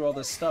trying to do all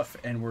this stuff,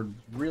 and we're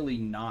really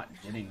not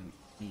getting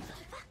anything.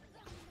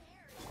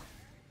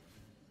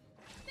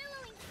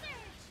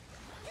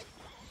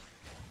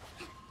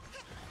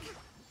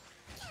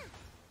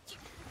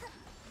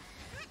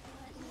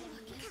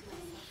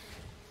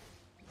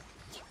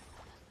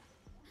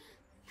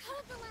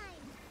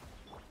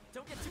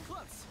 Don't get too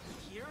close.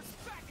 Here's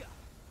backup.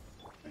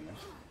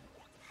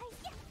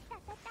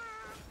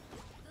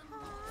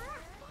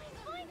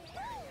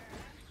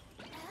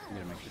 I'm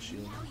gonna make the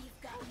shield.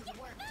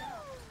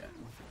 Yeah.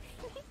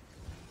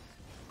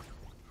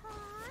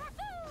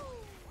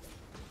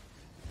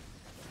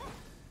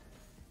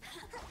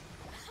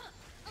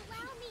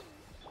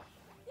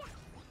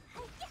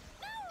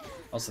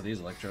 Also, these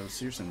Electro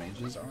Searson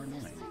mages are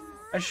annoying.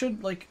 I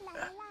should, like,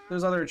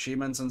 there's other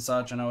achievements and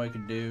such I know I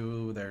could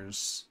do.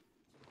 There's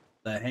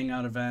the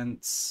hangout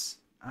events.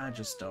 I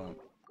just don't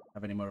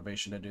have any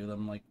motivation to do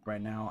them, like,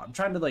 right now. I'm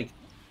trying to, like,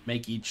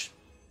 make each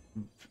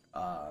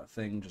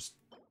thing just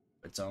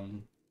its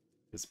own,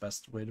 is the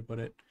best way to put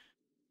it.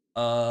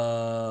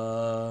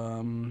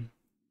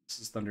 This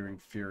is Thundering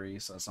Fury,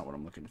 so that's not what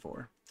I'm looking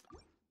for.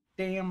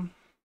 Damn.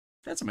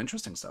 That's some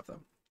interesting stuff, though.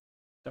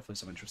 Definitely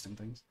some interesting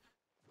things.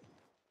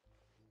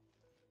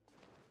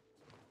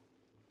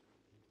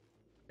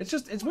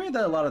 It's weird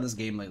that a lot of this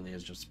game lately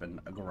has just been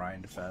a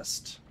grind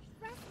fest.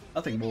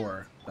 Nothing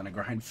more than a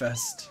grind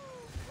fest.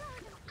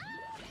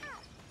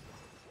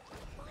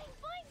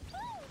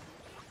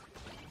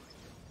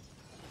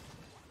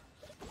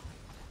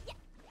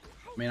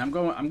 I mean,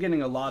 I'm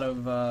getting a lot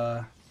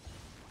of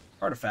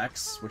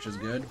artifacts, which is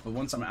good, but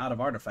once I'm out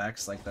of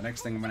artifacts, like, the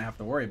next thing I'm gonna have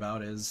to worry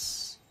about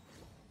is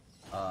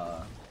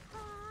gosh,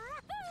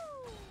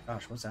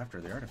 what's after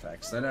the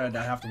artifacts? Then I'd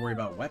have to worry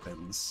about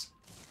weapons.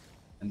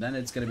 And then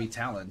it's gonna be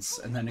talents,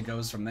 and then it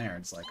goes from there.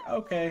 It's like,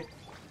 okay,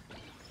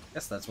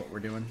 guess that's what we're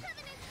doing.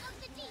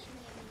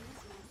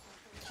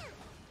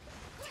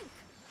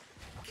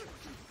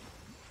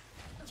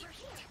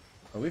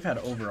 But we've had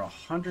over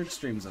 100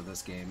 streams of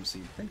this game, so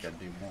you'd think I'd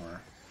do more.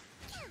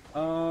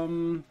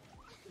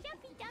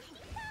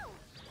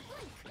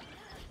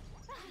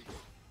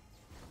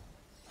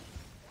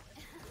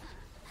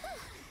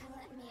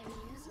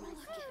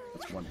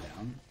 That's one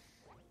down.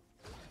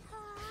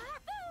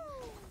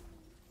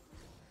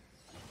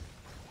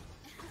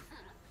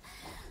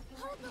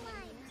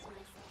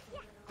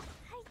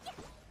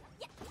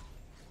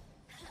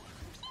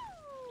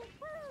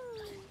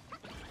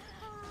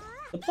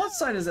 The plus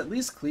side is at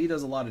least Klee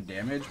does a lot of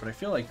damage, but I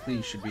feel like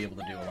Klee should be able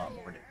to do a lot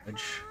more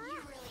damage. You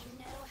really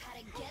know how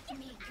to get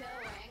me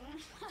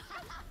going.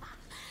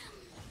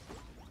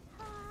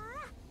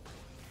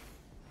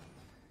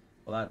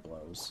 Well, that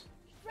blows.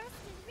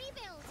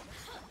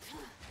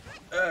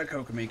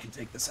 Kokomi can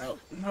take this out.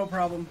 No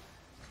problem.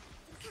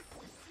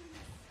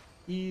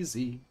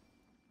 Easy.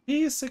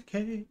 Piece of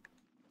cake.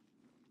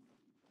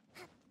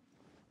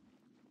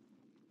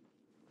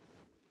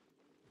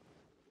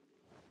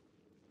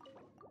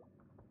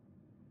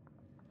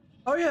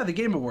 Oh yeah, the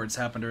Game Awards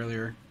happened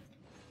earlier.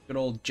 Good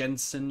old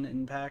Genshin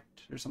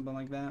Impact or something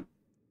like that.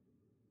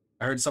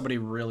 I heard somebody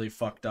really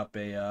fucked up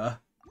the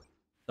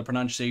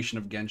pronunciation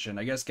of Genshin.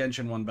 I guess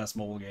Genshin won Best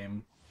Mobile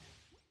Game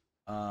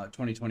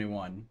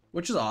 2021,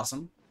 which is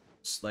awesome.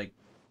 It's, like,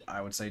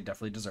 I would say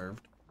definitely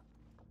deserved.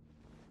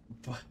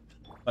 But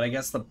I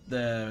guess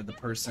the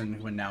person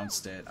who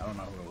announced it, I don't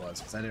know who it was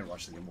because I didn't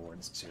watch the Game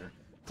Awards this year.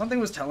 Something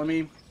was telling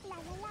me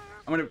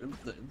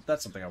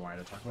that's something I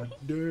wanted to talk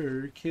about.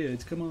 Durr,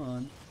 kids, come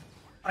on.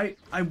 I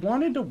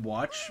wanted to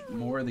watch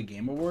more of the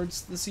Game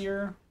Awards this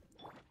year.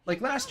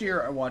 Like last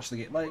year, I watched the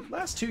game. Like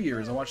last 2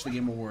 years, I watched the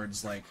Game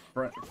Awards like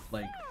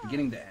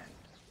beginning to end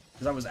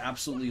because I was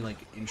absolutely like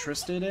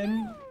interested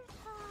in.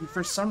 And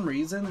for some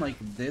reason, like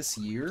this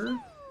year,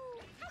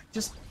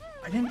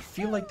 I didn't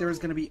feel like there was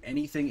gonna be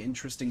anything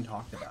interesting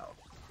talked about.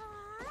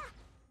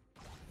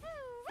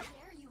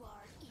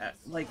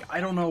 Like I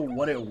don't know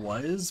what it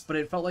was, but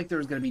it felt like there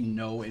was gonna be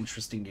no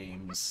interesting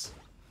games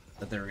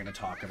that they were gonna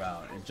talk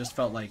about. It just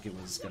felt like it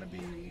was gonna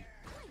be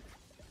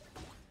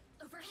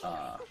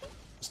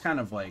just kind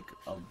of like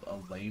a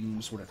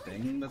lame sort of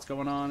thing that's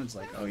going on. It's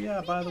like, oh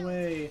yeah, by the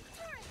way,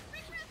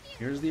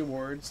 here's the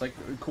awards. Like,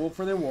 cool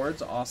for the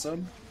awards,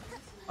 awesome.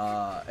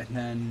 And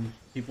then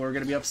people are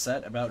gonna be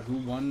upset about who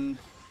won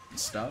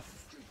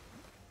stuff.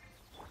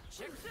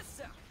 Check this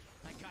out.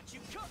 I got you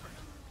covered.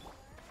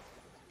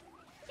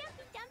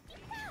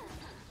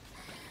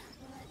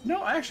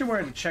 No, I actually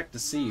wanted to check to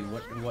see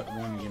what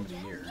won Game of the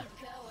Year.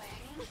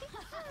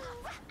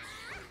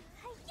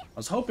 I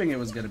was hoping it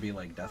was gonna be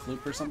like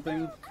Deathloop or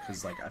something,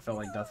 because like I felt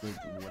like Deathloop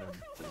would have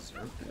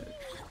deserved it.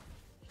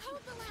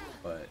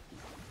 But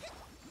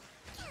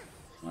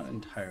Not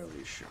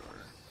entirely sure.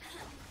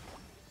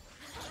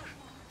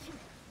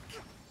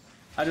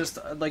 I just,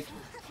 like,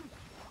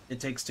 It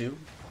Takes Two.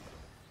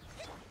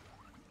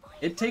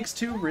 It Takes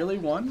Two, really?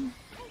 One?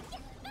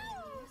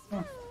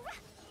 Huh.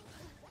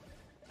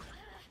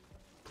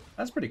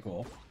 That's pretty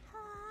cool.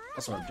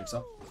 Also a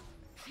Jigsaw.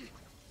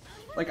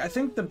 Like, I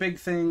think the big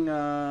thing,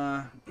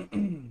 man,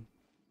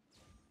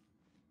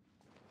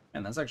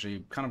 that's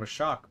actually kind of a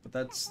shock, but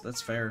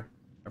that's fair.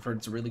 I've heard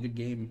it's a really good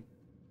game.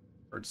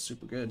 I've heard it's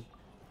super good.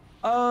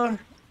 I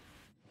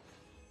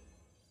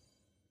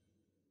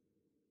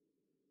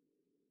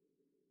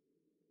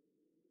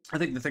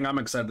think the thing I'm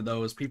excited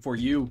though is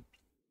P4U.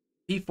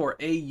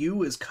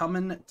 P4AU is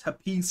coming to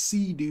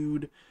PC,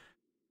 dude.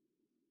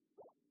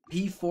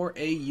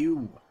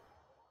 P4AU.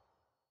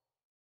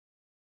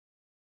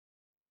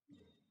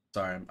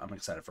 Sorry, I'm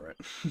excited for it.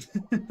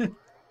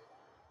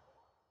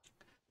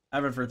 I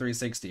have it for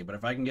 360, but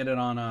if I can get it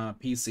on a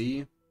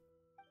PC,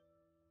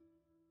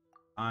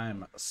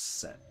 I'm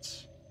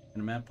set.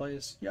 In a mad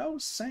place? Yo,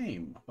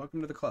 same.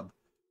 Welcome to the club.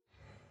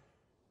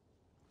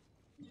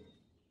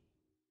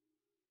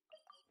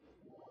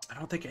 I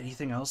don't think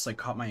anything else like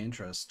caught my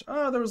interest.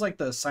 Oh, there was like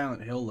the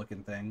Silent Hill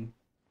looking thing.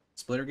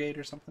 Splittergate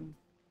or something?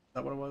 Is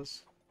that what it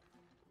was?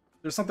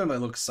 There's something that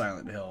looks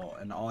Silent Hill,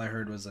 and all I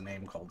heard was a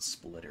name called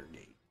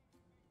Splittergate.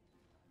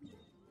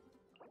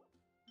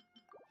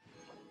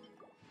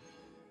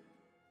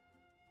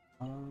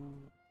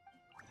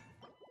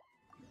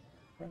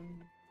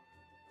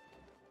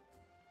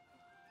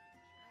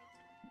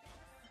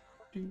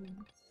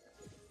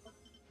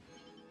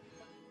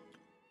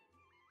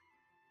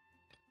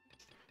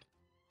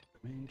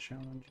 Main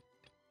challenge.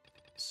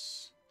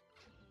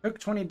 Cook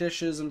 20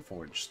 dishes and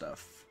forge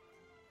stuff.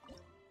 I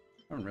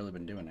haven't really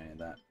been doing any of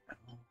that at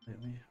all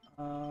lately.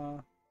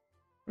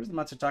 Where's the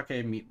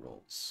Matsutake meat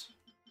rolls?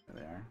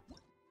 There they are.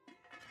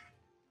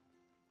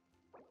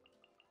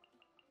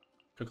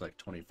 Cook like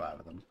 25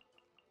 of them.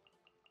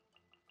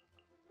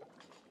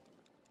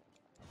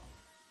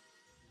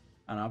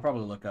 I don't know, I'll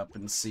probably look up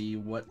and see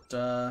what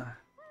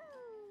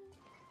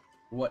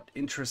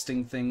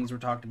interesting things were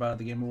talked about at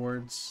the Game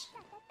Awards.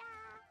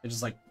 It's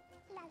just like,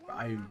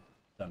 I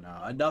don't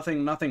know.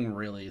 Nothing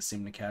really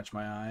seemed to catch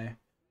my eye.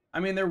 I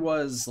mean, there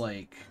was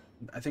like,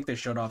 I think they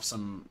showed off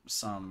some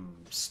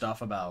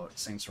stuff about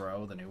Saints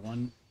Row, the new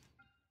one.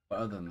 But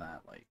other than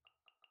that, like,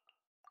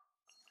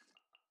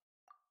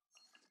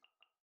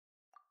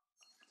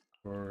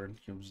 forward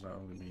comes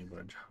out with me, but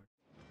I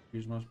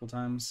used multiple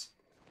times.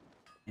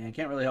 And I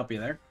can't really help you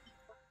there.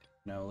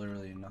 No,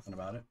 literally nothing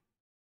about it.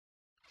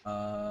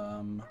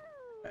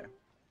 Okay.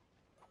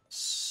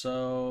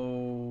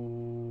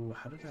 So,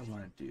 how did I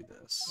want to do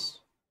this?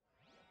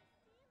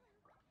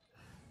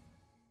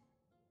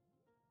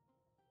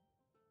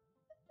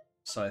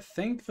 So I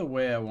think the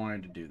way I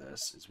wanted to do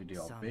this is we do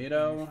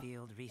albedo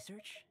field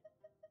research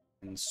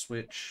and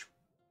switch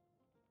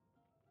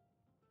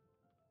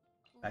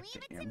back to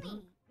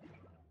amber.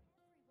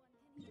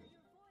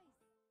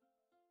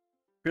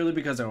 Purely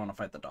because I want to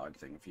fight the dog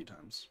thing a few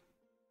times.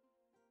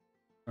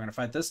 We're gonna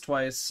fight this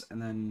twice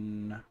and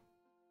then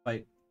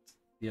fight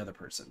the other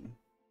person.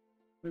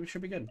 Maybe it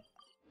should be good.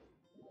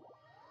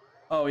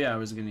 Oh yeah, I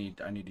need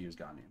to use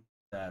Ganyu.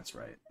 That's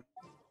right.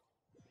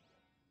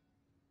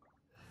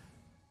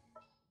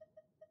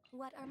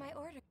 What are my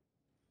orders?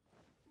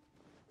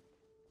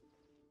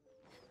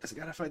 Cause I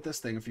gotta fight this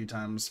thing a few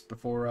times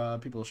before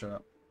people show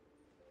up.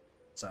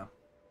 So.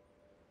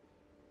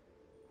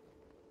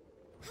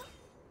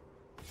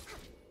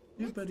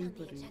 Buddy.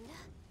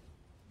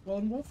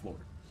 Well, Wolf Lord.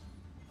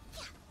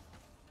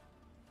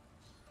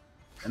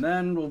 And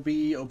then we'll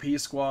be OP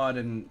Squad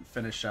and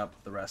finish up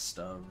the rest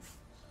of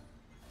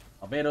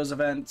Albedo's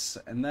events,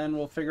 and then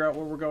we'll figure out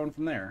where we're going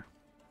from there.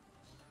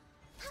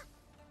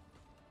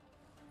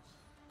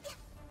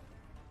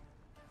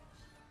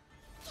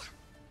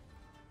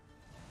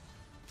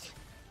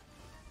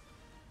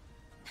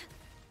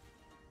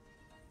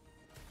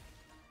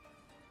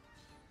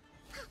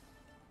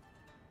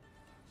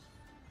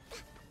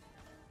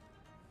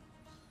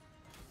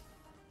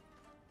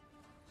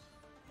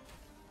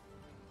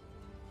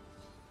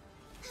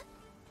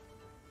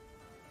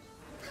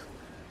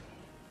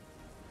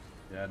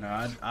 Yeah,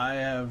 no, I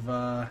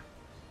have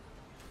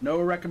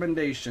no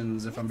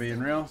recommendations if I'm being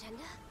real,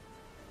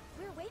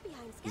 We're way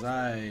behind because schedule.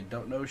 I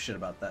don't know shit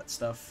about that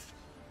stuff.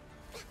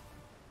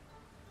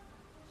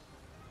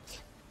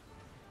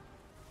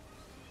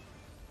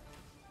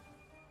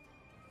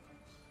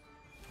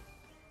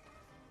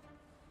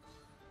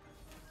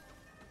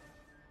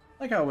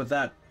 Like how with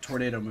that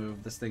tornado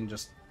move, this thing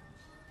just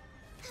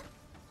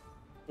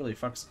really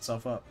fucks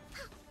itself up.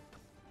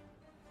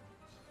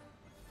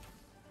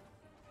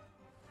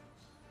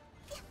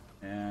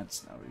 Yeah,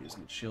 it's now we're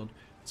using its shield.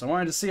 So I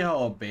wanted to see how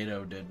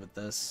Albedo did with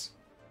this.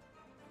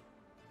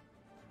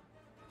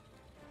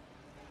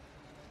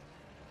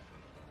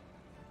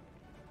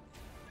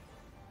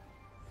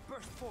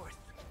 burst forth.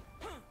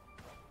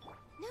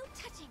 No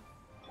touching.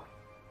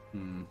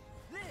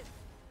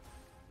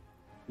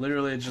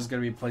 Literally, it's just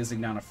gonna be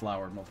placing down a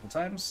flower multiple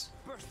times.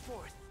 Burst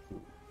forth.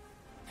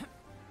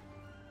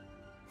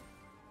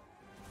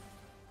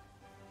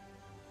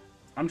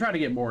 I'm trying to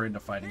get more into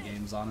fighting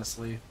games,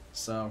 honestly,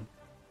 so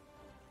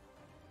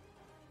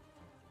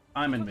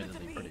I'm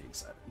admittedly pretty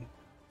excited.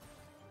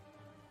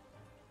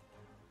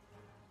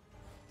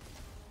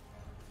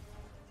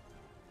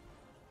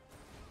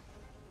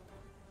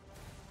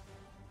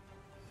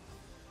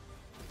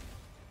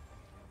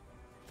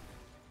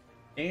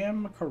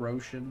 Damn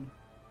corrosion.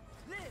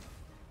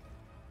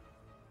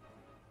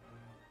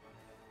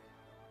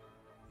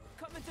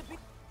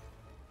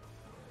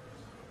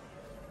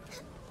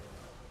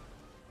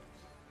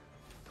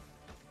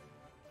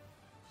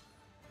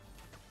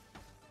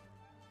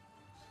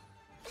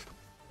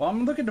 Well,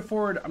 I'm looking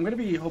forward. I'm going to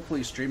be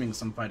hopefully streaming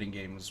some fighting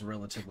games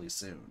relatively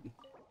soon.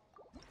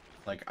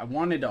 Like, I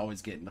wanted to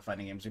always get into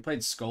fighting games. We played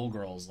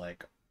Skullgirls,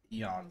 like,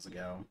 eons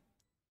ago.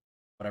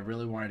 But I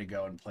really wanted to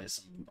go and play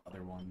some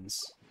other ones.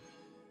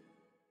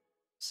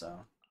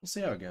 So, we'll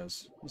see how it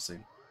goes. We'll see.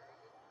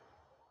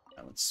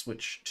 Now, let's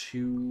switch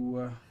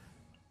to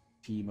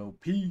Team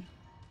OP.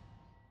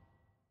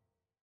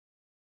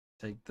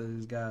 Take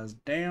those guys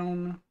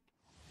down.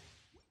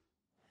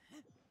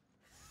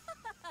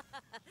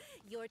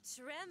 You're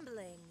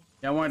trembling.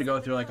 Yeah, I wanted to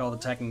go through like all the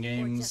Tekken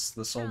games,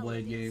 the Soul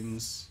Blade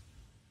games,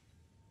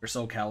 or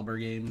Soul Calibur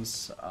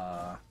games.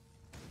 I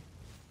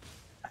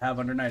have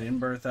Under Night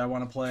In-Birth that I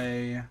want to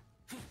play.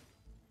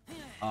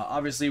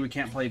 Obviously, we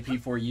can't play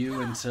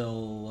P4U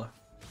until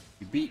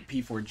we beat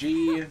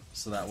P4G,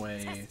 so that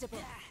way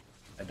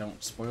I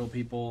don't spoil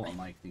people on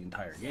like the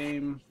entire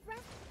game.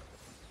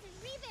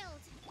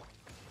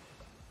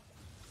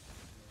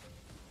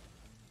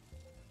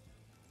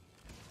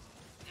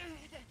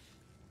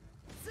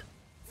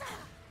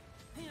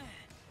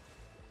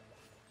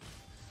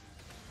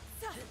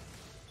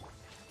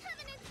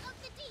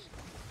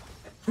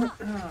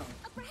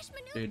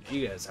 Dude,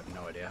 you guys have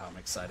no idea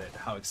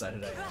how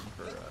excited I am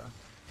for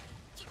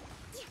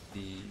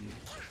the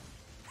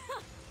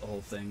whole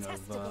thing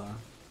of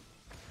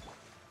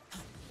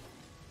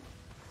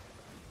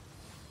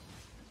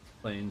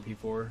playing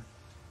P4.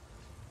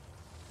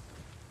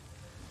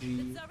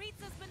 It's gonna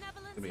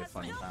be a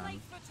fun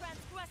time.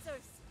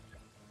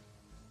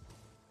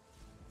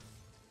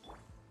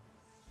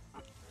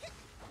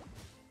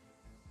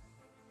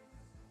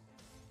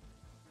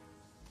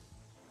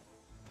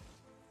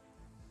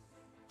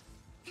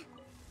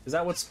 Is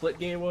that what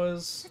Splitgate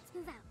was?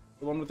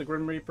 The one with the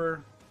Grim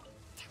Reaper?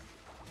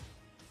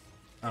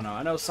 I don't know.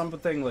 I know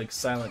something like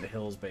Silent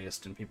Hills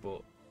based, and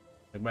people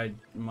like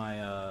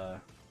my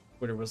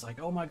Twitter was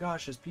like, "Oh my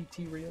gosh, is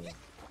PT real?"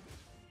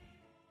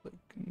 Like,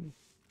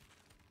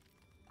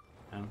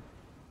 no.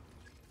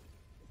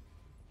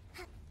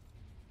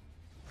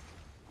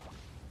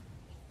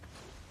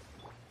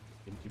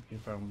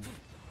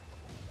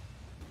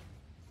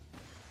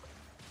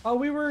 Oh,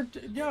 we were,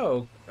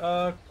 Jigsaw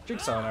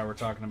and I were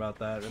talking about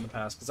that in the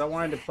past, because I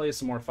wanted to play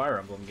some more Fire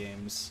Emblem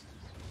games.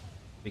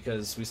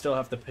 Because we still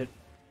have to pit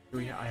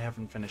I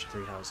haven't finished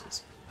 3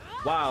 houses.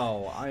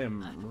 Wow, I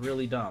am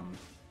really dumb.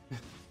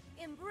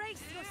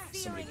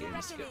 So many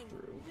games to get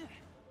through.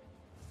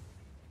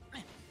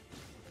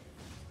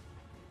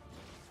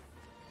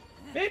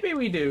 Maybe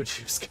we do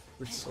choose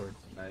Skyward Sword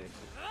tonight.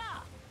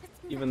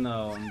 Even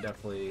though I'm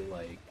definitely,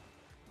 like...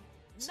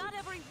 Not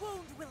every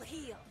wound will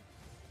heal.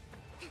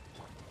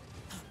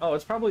 Oh,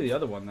 it's probably the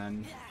other one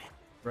then,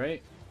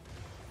 right?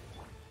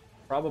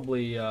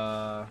 Probably,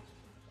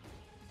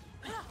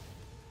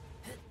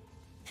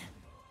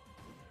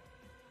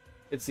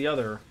 it's the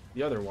other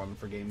one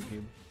for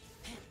GameCube.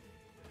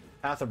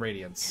 Path of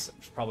Radiance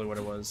is probably what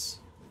it was.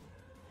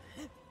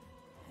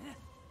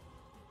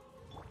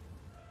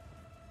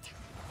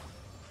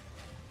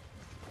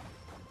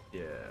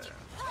 Yeah.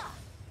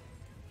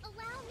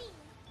 Allow me.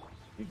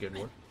 You good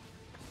one.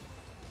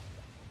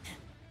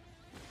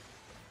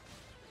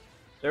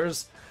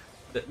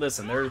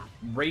 Listen, there's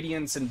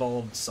Radiance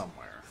involved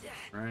somewhere,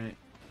 right?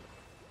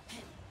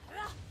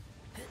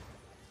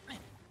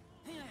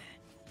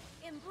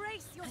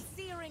 Embrace your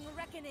searing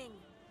reckoning.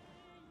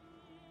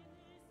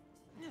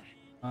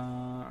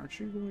 Aren't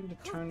you going to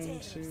turn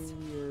into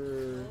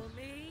your... Call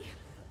me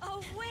a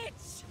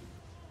witch.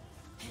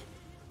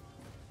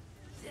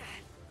 Yeah,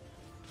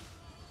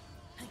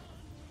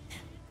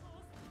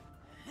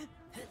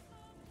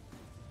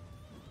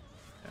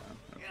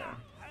 okay.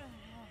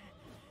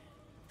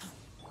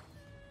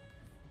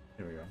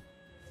 Here we go.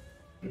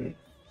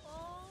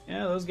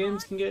 Yeah, those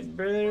games can get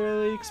really,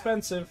 really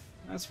expensive.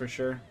 That's for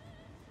sure.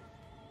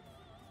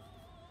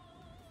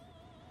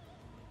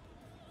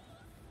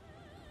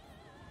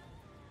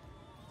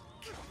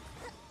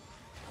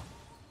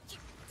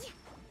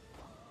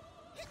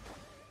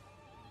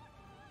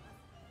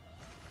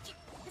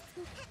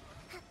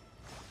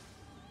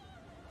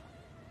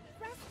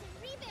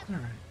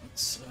 Alright,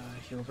 let's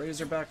heal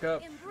Razor back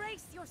up.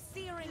 Embrace your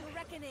searing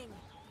reckoning.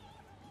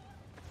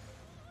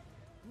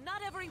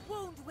 Not every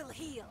wound will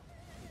heal.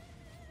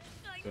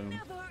 I Boom.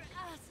 never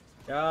asked.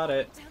 Got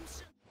it.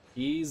 Redemption.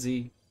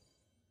 Easy.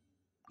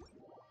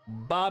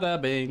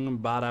 Bada bing,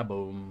 bada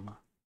boom.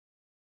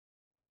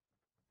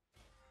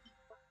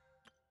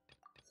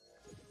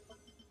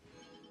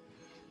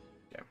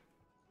 Okay.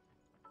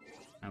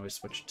 Now we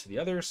switch to the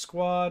other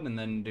squad, and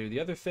then do the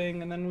other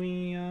thing, and then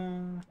we,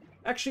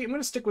 Actually, I'm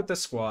gonna stick with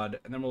this squad,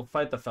 and then we'll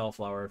fight the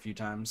Fellflower a few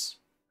times.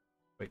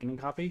 Awakening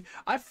copy?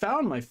 I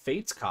found my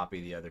Fates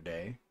copy the other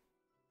day.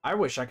 I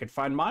wish I could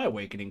find my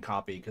Awakening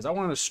copy, because I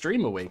wanted to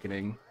stream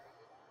Awakening.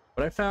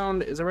 But I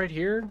found, is it right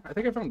here? I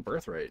think I found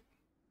Birthright.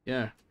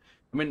 Yeah.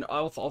 I mean,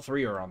 all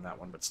three are on that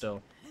one, but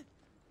still.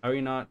 How are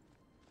you not?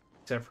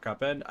 Except for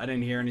Cuphead? I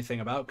didn't hear anything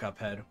about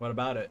Cuphead. What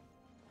about it?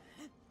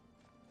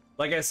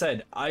 Like I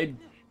said, I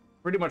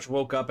pretty much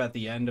woke up at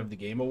the end of the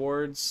Game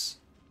Awards.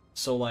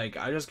 So, like,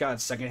 I just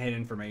got secondhand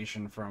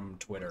information from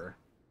Twitter.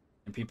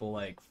 And people,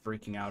 like,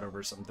 freaking out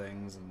over some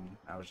things. And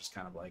I was just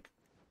kind of like,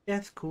 yeah,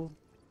 it's cool.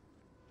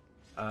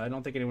 I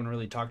don't think anyone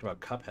really talked about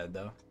Cuphead,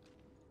 though.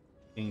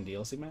 Getting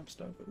DLC map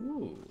stuff?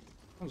 Ooh,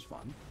 that was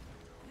fun.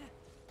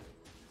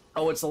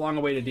 Oh, it's the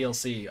long-awaited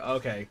DLC.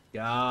 Okay,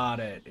 got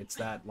it. It's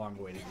that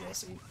long-awaited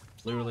DLC.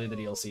 Literally the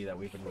DLC that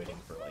we've been waiting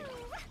for, like,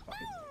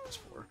 fucking years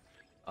for.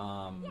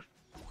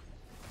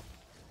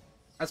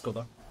 That's cool,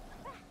 though.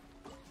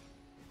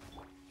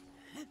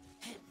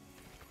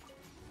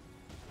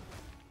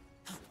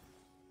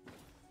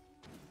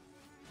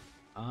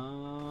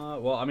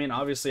 Well, I mean,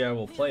 obviously I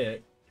will play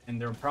it,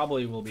 and there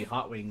probably will be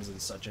hot wings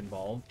and such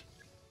involved.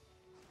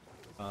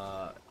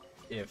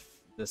 If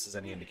this is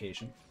any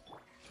indication.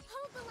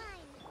 Hold the line.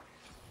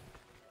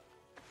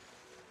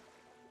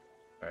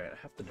 Alright, I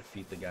have to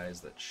defeat the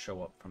guys that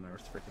show up from their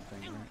freaking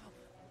thing,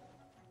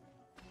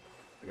 right?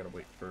 I gotta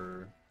wait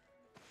for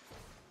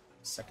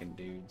second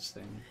dude's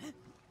thing.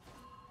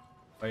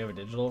 Oh, you have a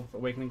digital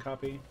Awakening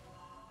copy?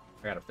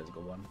 I got a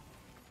physical one.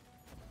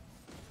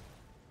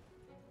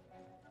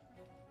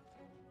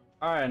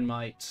 Alright,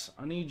 mate.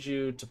 I need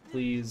you to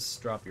please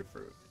drop your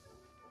fruit.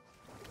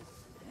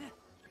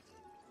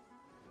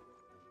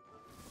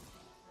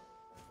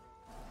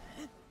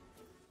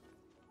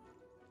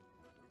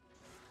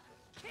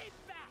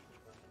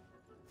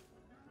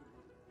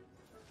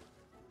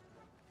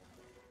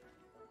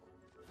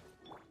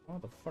 How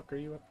the fuck are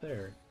you up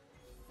there?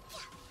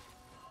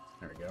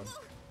 There we go.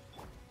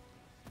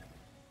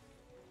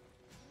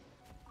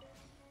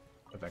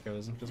 Have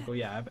Echoes and physical?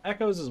 Yeah, I have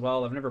Echoes as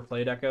well. I've never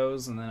played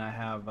Echoes, and then I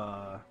have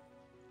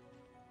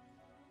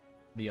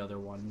the other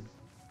one,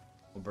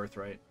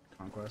 Birthright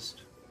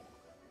Conquest.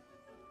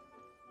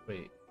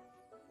 Wait.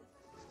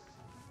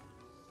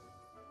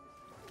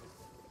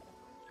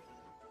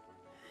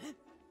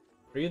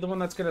 Are you the one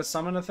that's gonna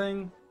summon a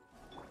thing?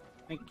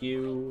 Thank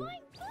you.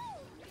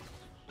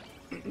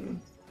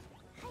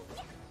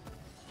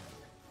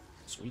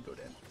 Sweet go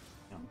down.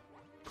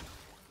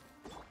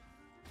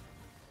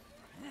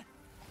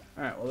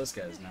 Alright, well this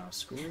guy's now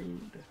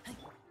screwed.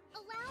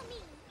 Allow me.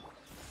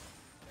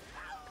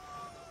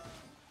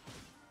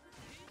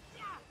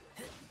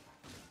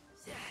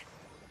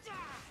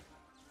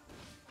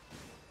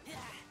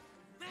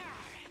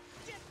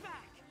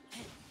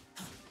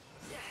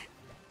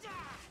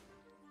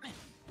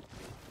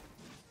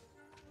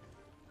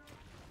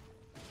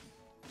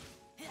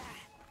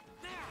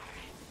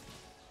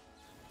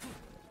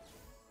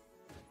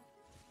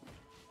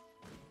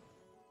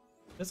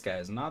 This guy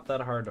is not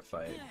that hard to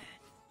fight.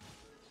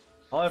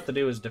 All I have to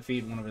do is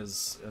defeat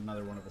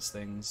another one of his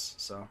things,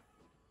 so.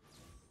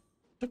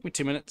 Took me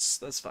 2 minutes,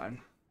 that's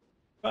fine.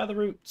 By the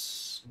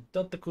roots.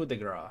 Delta coup de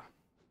gras.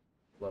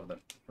 Love that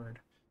word.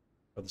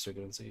 For the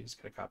frequencies.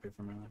 Get a copy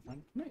from my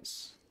friend.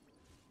 Nice.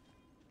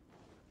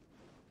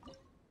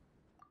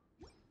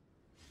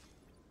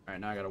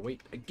 Alright, now I gotta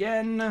wait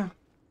again.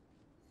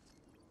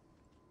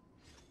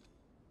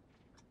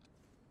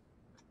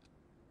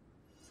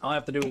 All I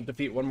have to do is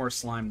defeat one more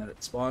slime that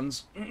it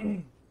spawns.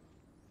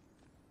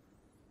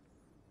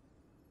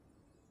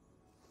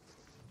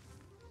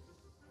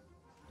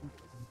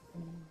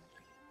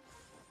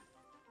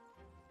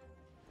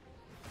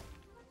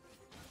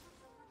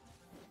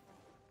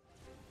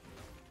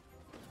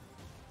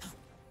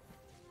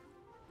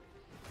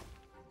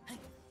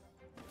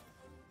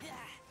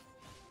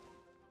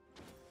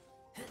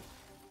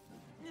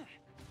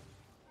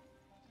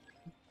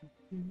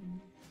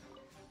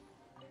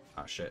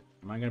 Oh shit.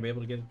 Am I gonna be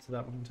able to get to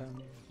that one in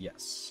time?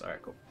 Yes.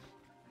 Alright, cool.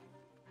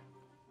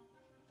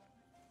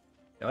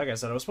 Yeah, like I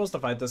said, I was supposed to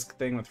fight this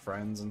thing with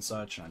friends and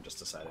such, and I just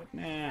decided,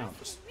 nah, I'll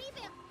just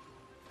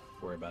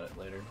worry about it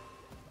later.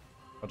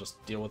 I'll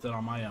just deal with it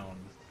on my own.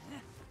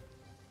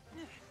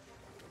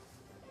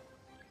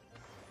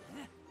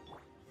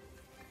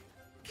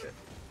 Shit.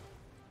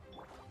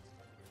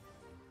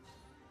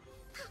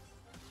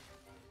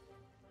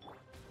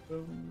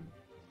 Boom.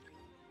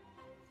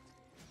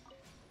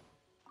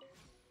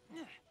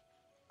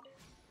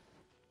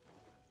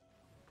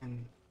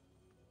 And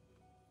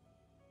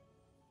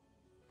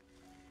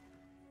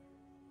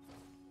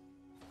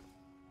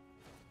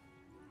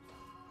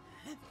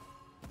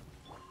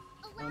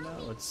oh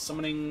no, it's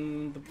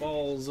summoning the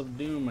balls of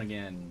doom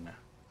again.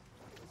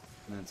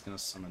 And then it's gonna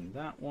summon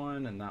that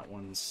one, and that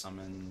one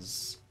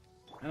summons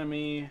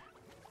enemy.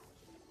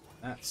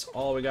 That's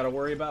all we gotta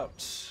worry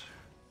about.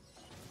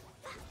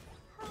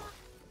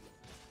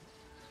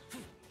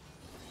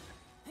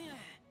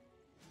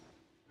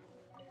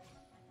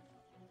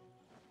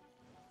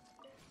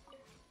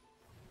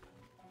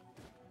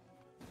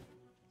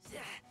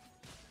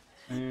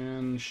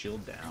 And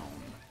shield down.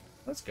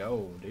 Let's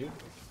go, dude.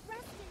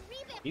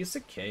 Piece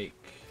of cake.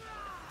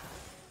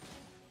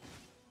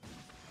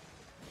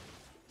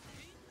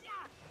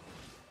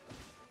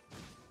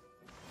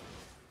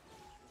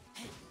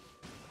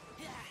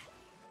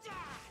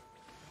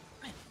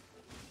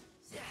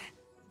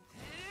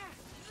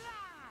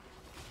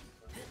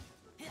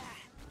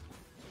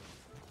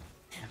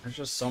 There's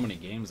just so many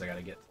games I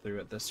gotta get through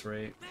at this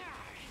rate.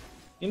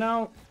 You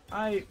know,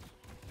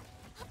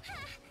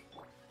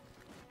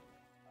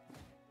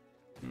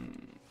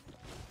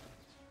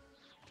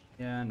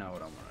 Yeah, I know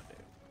what I want to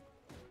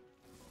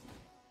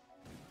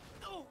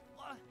do.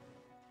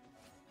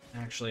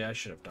 Actually, I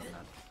should have done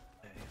that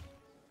today.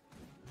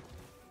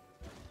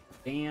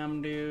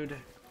 Damn, dude. You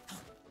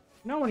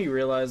know when you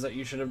realize that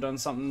you should have done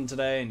something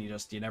today and you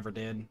never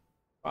did?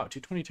 Wow,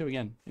 222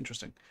 again.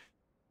 Interesting.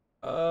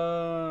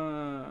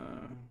 Well.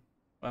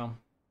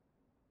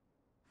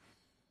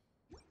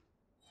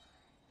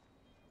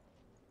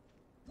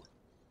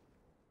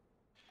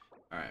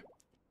 Alright.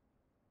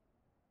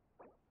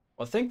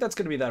 Well, I think that's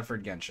going to be that for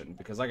Genshin,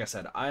 because like I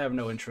said, I have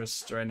no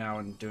interest right now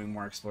in doing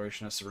more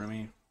exploration of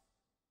Surumi.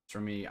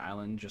 Surumi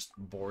Island just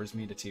bores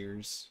me to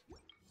tears.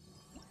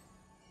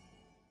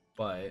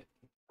 But,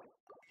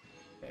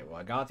 okay, well,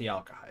 I got the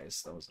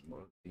Alkahais. That was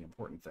the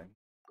important thing.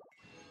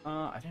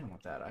 I didn't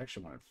want that. I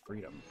actually wanted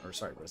freedom, or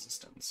sorry,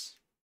 resistance.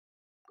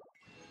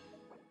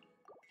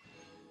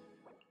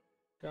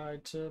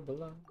 Guide to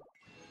below.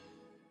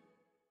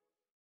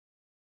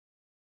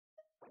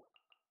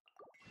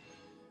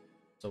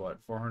 So what,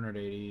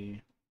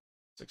 480,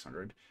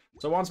 600.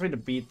 So it wants me to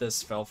beat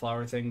this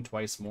Fellflower thing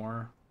twice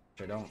more,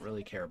 which I don't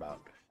really care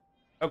about.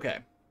 Okay.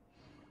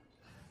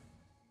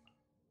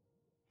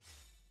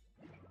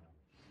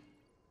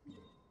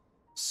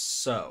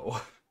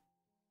 So,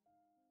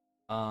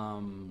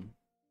 I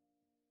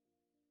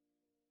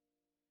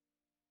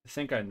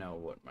think I know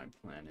what my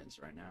plan is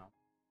right now.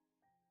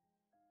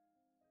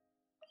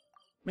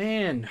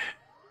 Man,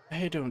 I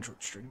hate doing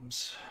short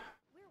streams.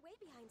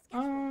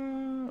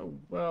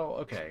 Well,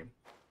 okay.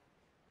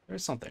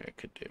 There's something I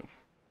could do.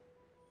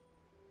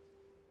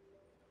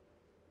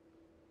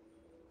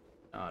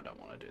 No, I don't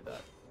want to do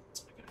that.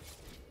 That's not good.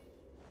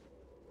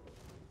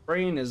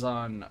 Brain is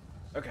on...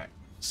 Okay,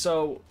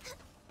 so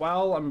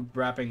while I'm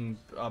wrapping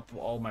up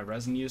all my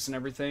resin use and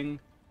everything,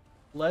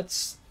 I'm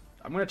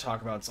going to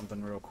talk about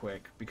something real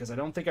quick, because I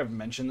don't think I've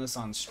mentioned this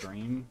on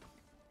stream.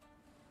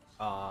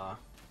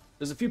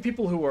 There's a few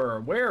people who are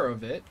aware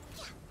of it,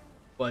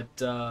 but,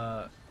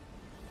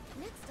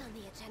 Next on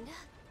the agenda.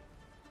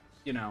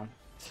 you know,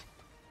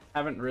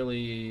 haven't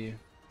really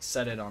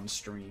said it on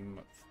stream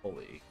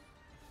fully.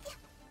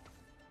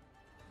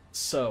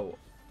 So,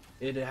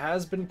 it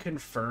has been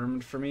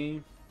confirmed for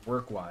me,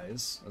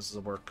 work-wise, this is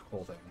a work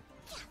whole thing,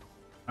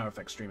 how it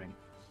affects streaming,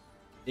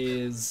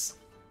 is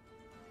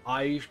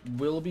I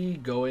will be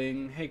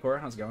going... Hey, Cora,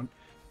 how's it going?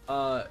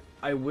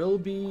 I will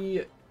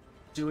be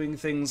doing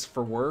things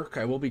for work.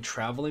 I will be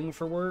traveling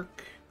for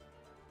work.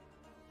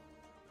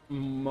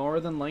 More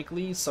than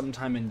likely,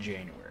 sometime in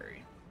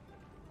January.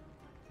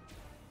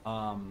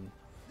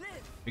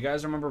 You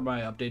guys remember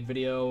my update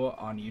video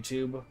on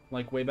YouTube,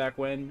 like, way back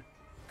when?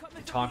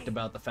 I talked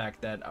about the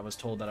fact that I was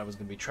told that I was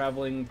going to be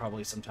traveling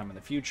probably sometime in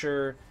the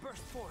future,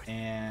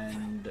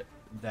 and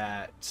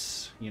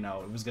that, you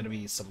know, it was going to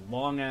be some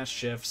long-ass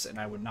shifts, and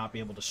I would not be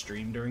able to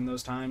stream during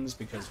those times,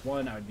 because,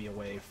 one, I would be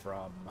away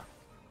from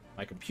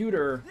my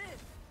computer,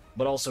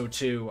 but also,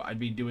 two, I'd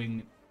be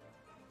doing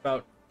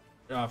about,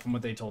 from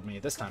what they told me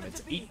at this time,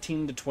 it's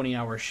 18 to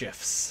 20-hour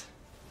shifts.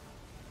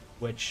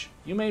 Which,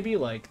 you may be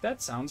like,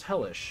 that sounds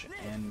hellish,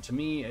 and to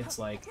me, it's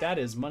like, that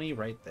is money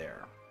right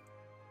there.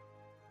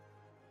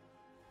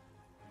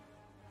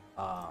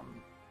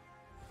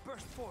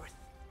 Burst forth.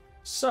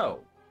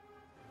 So,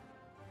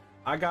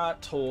 I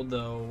got told,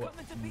 though,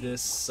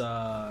 this,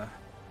 it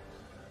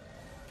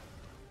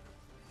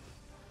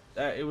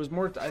was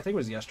more, I think it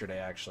was yesterday,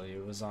 actually,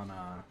 it was on,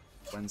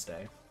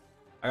 Wednesday.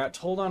 I got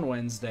told on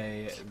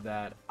Wednesday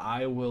that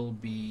I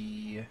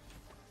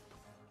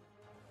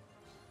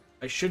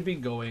should be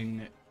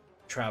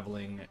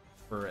traveling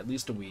for at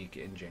least a week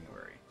in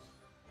January,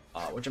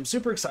 which I'm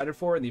super excited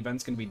for, and the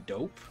event's gonna be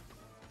dope.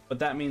 But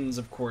that means,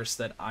 of course,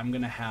 that I'm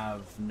gonna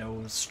have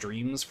no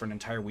streams for an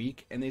entire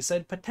week, and they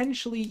said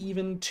potentially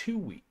even 2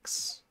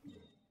 weeks,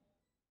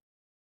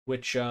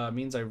 which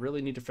means I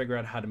really need to figure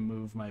out how to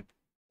move my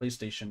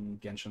PlayStation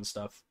Genshin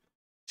stuff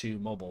to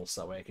mobile, so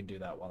that way I can do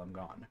that while I'm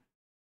gone.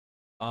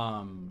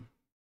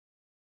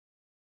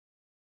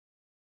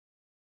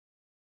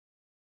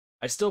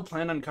 I still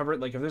plan on covering,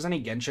 like, if there's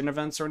any Genshin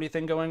events or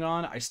anything going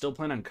on, I still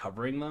plan on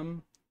covering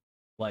them,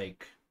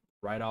 like,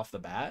 right off the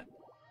bat.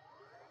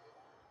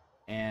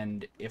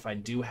 And if I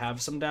do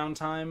have some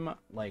downtime,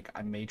 like,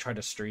 I may try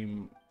to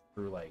stream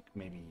through, like,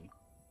 maybe,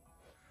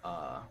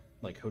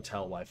 like,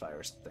 hotel Wi-Fi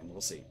or something.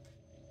 We'll see.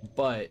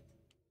 But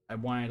I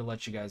wanted to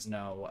let you guys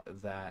know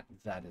that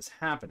that is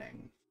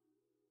happening.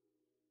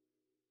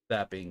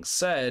 That being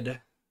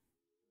said,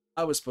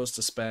 I was supposed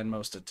to spend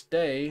most of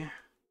today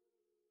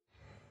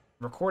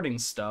recording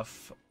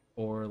stuff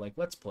or like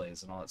Let's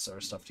Plays and all that sort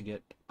of stuff to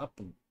get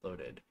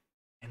uploaded.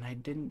 And I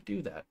didn't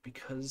do that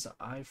because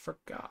I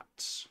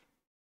forgot.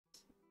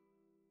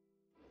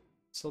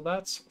 So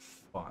that's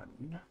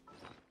fun.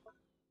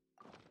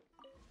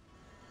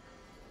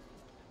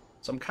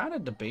 So I'm kind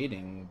of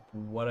debating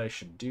what I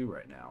should do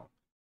right now.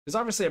 Because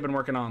obviously I've been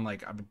working on,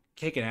 like, I've been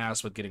kicking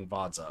ass with getting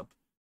VODs up.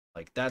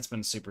 Like, that's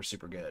been super,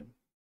 super good.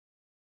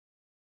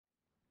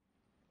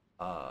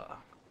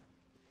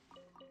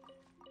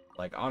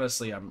 Like,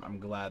 honestly, I'm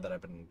glad that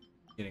I've been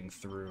getting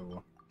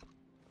through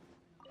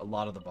a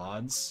lot of the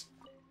VODs.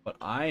 But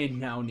I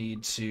now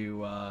need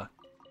to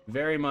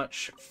very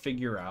much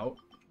figure out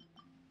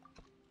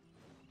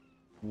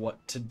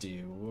what to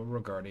do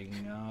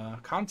regarding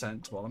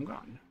content while I'm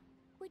gone.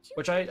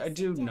 Which I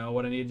do know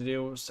what I need to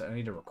do. So I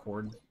need to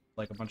record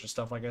like a bunch of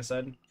stuff, like I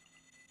said.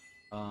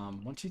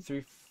 1, 2,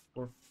 3,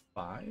 4,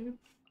 5.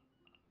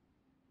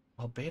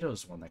 Well,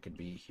 Beto's one that could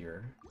be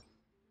here.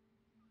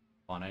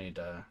 Hold on, I'm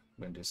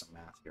gonna do some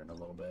math here in a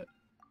little bit.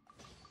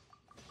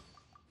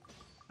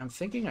 I'm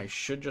thinking I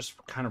should just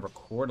kind of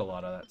record a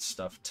lot of that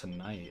stuff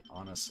tonight,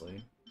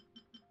 honestly.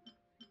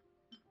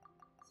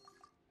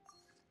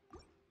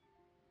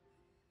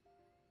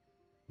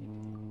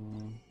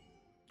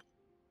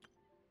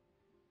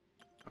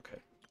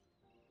 Okay.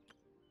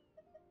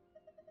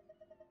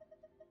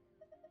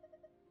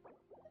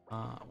 I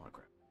want to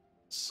grab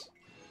this.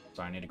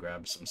 So I need to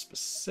grab some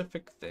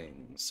specific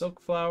things. Silk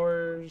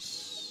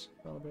flowers,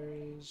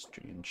 bellberries,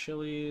 Julian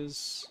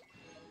chilies,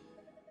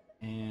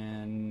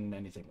 and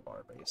anything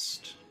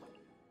water-based.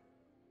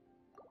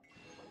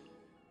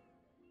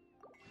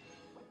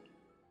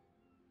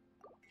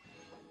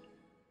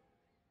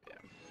 Yeah.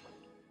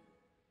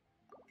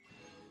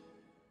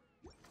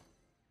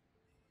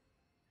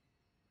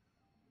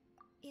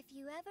 If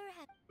you ever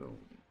had Boom.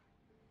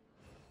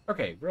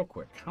 Okay, real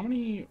quick. How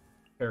many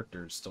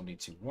characters still need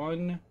to?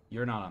 1,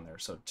 you're not on there.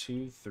 So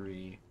 2,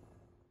 3,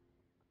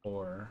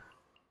 4.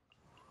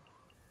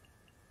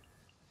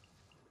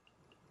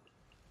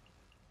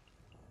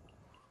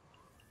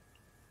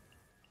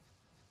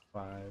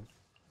 5,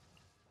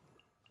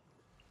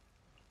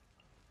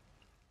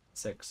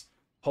 6.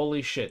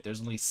 Holy shit,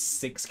 there's only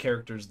 6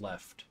 characters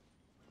left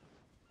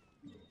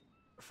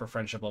for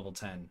friendship level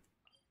 10.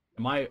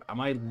 Am I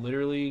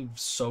literally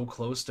so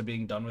close to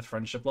being done with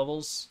friendship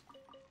levels?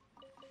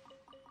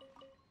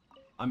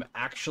 I'm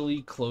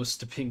actually close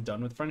to being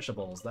done with friendship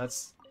levels.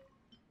 That's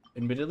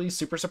admittedly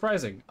super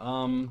surprising.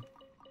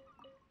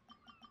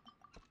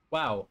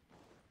 Wow.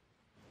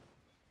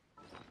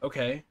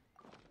 Okay.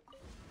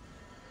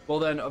 Well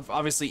then,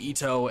 obviously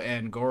Ito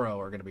and Goro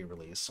are going to be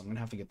released, so I'm going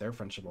to have to get their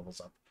friendship levels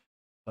up.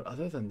 But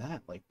other than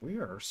that, like, we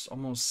are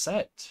almost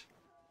set.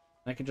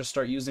 I can just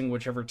start using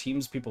whichever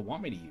teams people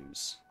want me to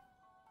use.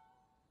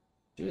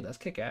 Dude, that's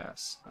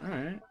kick-ass.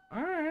 Alright,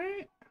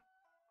 alright.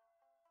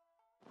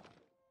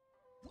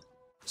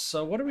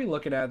 So what are we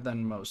looking at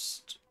then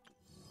most?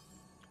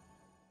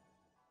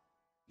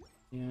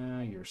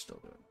 Yeah, you're still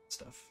doing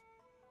stuff.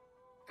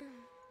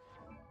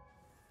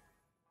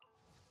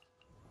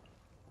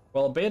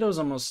 Well, Beto's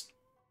almost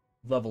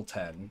level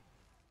 10.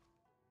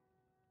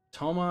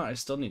 Toma, I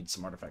still need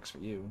some artifacts for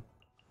you.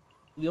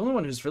 The only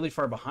one who's really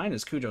far behind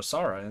is Kujo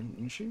Sara,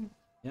 isn't she?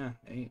 Yeah,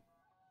 8.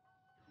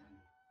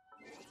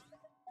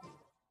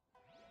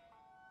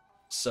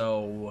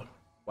 So,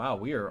 wow,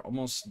 we are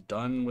almost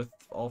done with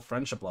all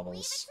friendship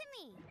levels.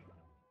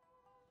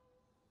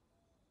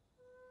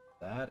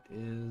 That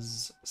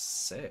is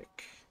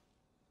sick.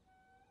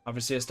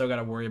 Obviously, I still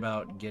gotta worry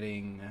about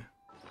getting,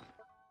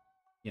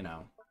 you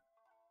know,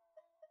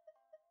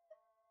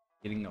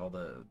 getting all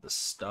the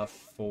stuff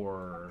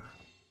for,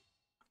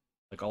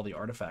 like, all the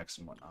artifacts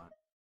and whatnot.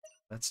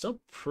 That's still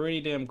pretty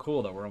damn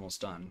cool that we're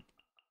almost done.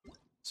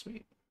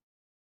 Sweet.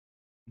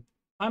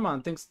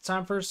 Paimon thinks it's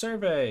time for a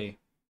survey.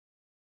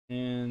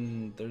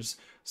 And there's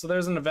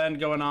an event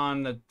going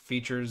on that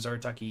features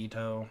Artaki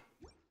Ito.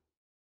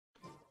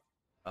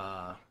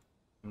 I'm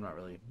not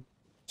really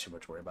too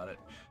much worried about it.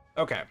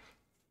 Okay.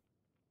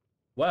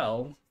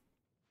 Well,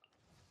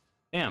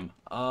 damn.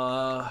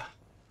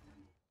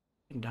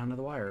 Getting down to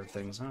the wire of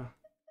things, huh?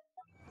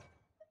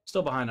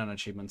 Still behind on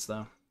achievements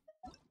though.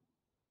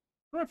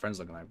 What are my friends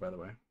looking like, by the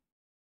way?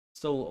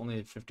 Still only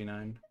at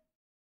 59.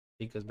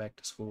 Pika's back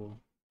to school.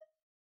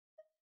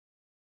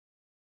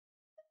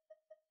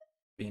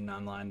 Being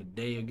online a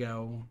day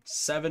ago,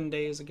 7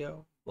 days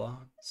ago,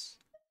 vlogs.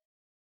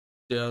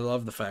 Yeah, I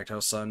love the fact how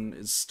Sun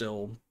is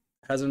still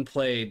hasn't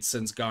played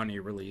since Gani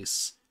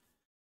release.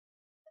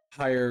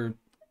 Higher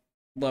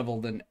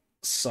level than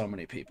so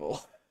many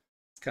people.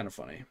 It's kind of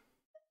funny.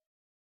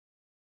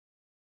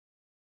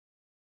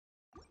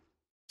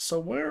 So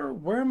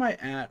where am I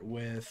at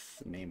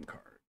with name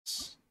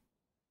cards?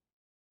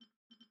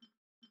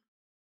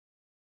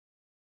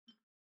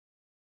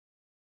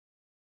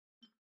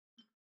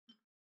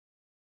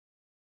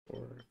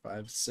 Four,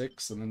 5,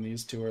 6, and then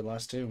these 2 are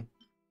last 2.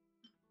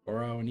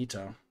 Oro and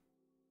Ito.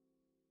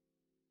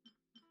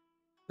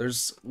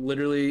 There's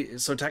literally,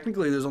 so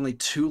technically there's only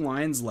 2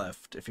 lines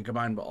left if you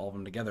combine all of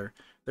them together.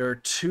 There are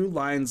 2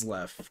 lines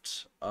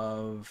left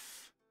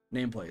of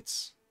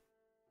nameplates.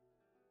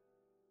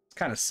 It's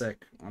kind of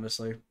sick,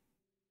 honestly.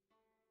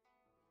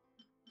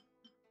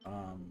 So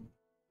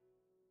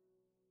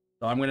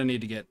I'm gonna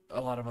need to get a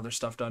lot of other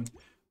stuff done.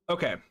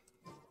 Okay,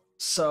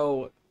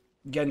 so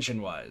Genshin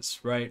wise,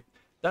 right?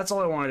 That's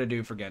all I wanted to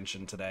do for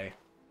Genshin today,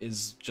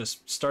 is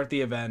just start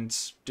the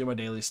event, do my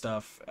daily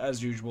stuff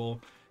as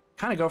usual,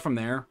 kind of go from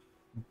there.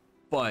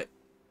 But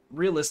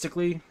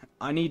realistically,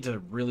 I need to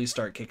really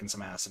start kicking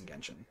some ass in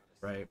Genshin,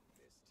 right?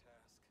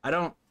 I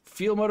don't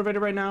feel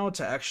motivated right now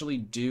to actually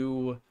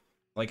do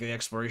like the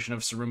exploration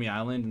of Surumi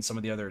Island and some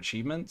of the other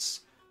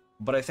achievements,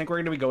 but I think we're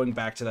going to be going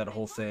back to that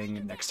whole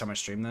thing next time I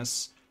stream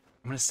this.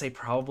 I'm going to say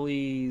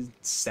probably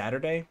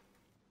Saturday,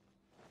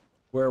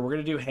 where we're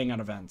going to do hangout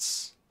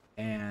events.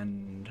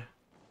 And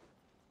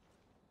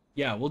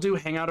yeah, we'll do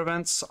hangout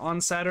events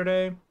on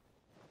Saturday,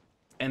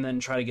 and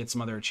then try to get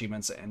some other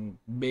achievements and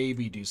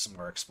maybe do some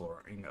more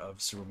exploring of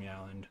Surumi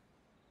Island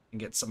and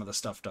get some of the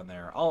stuff done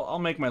there. I'll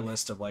make my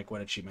list of like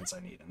what achievements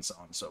I need and so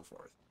on and so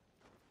forth.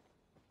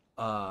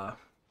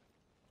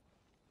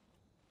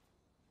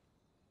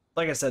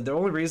 Like I said, the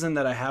only reason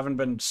that I haven't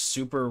been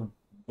super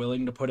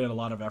willing to put in a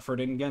lot of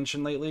effort in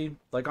Genshin lately,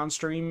 like on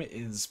stream,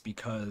 is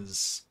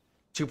because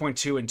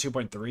 2.2 and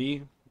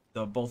 2.3,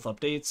 the both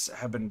updates,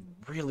 have been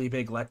really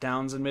big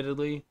letdowns,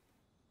 admittedly,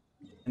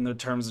 in the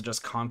terms of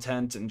just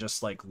content and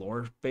just like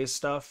lore-based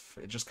stuff.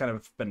 It just kind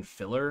of been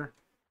filler.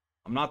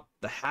 I'm not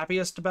the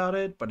happiest about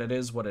it, but it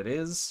is what it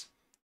is.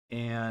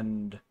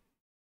 And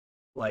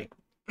like,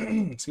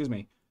 excuse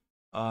me,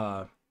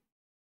 yeah,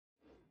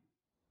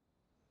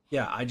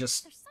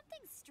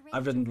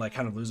 I've been like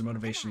kind of losing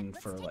motivation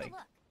for like,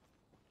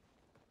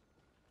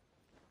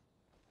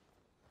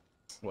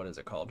 what is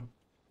it called?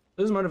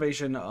 Losing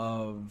motivation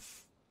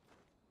of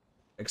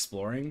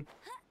exploring.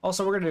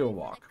 Also, we're gonna do a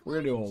walk. We're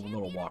gonna do a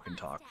little walk and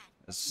talk,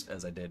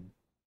 as I did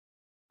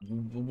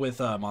with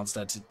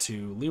Mondstadt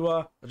to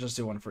Liwa. I'll just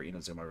do one for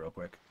Inazuma real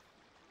quick.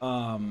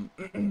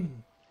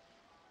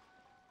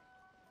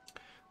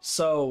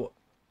 So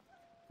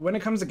when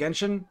it comes to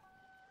Genshin,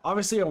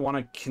 obviously I want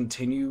to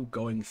continue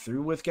going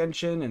through with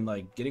Genshin and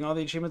like getting all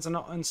the achievements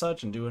and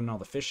such and doing all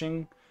the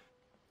fishing.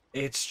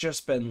 It's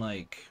just been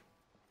like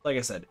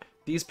I said,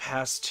 these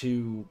past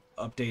 2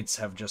 updates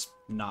have just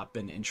not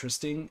been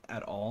interesting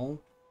at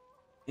all.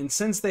 And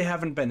since they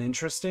haven't been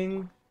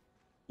interesting,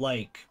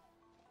 like,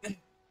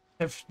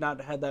 I've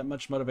not had that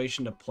much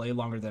motivation to play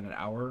longer than an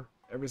hour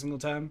every single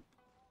time.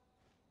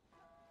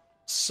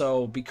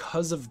 So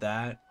because of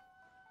that,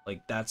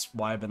 like, that's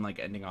why I've been like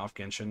ending off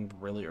Genshin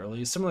really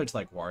early, similar to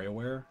like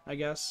WarioWare, I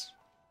guess.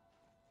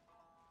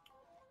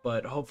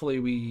 But hopefully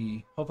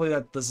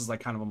that this is like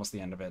kind of almost the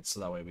end of it, so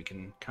that way we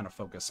can kind of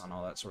focus on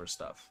all that sort of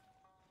stuff.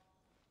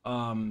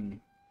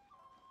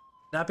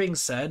 That being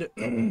said,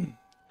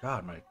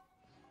 God, my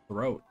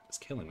throat is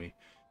killing me.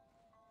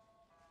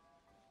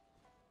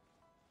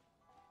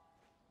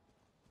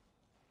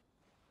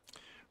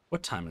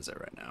 What time is it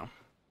right now?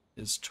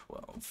 It's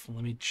 12.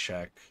 Let me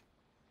check.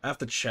 I have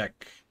to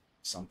check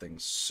something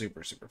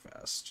super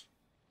fast.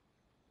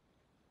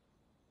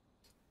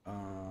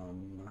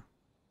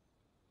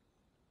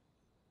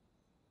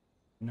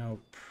 No,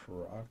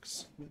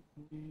 approximately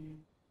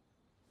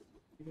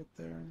to get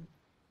there.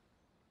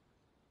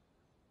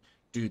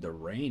 Dude, the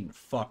rain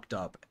fucked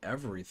up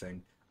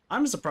everything.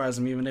 I'm surprised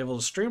I'm even able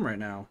to stream right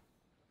now.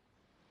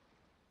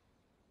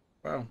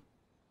 Wow.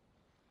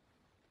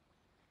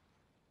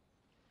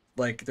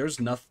 Like, there's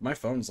nothing. My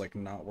phone's like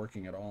not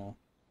working at all.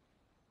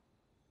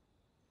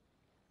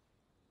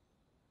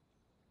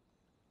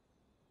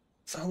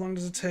 So how long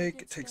does it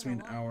take? It takes me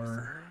an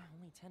hour.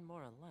 Only 10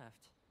 more are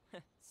left.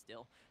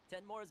 Still,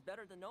 10 more is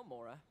better than no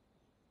more.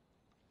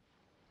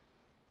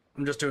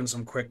 I'm just doing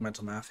some quick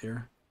mental math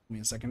here. Give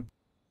me a second.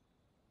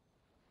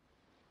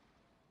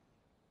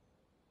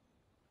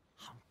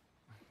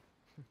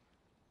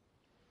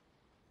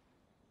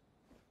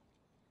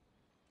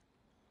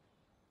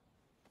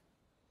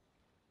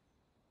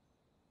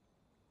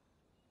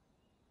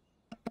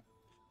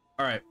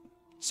 All right.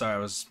 Sorry, I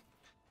was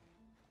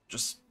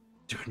just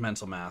doing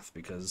mental math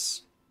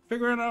because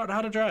figuring out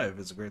how to drive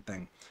is a great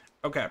thing.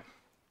 Okay.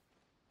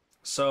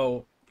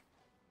 So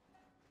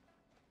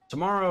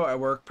tomorrow I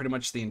work pretty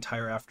much the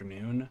entire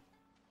afternoon.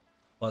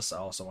 Plus I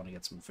also want to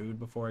get some food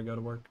before I go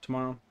to work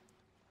tomorrow.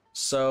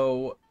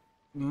 So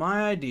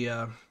my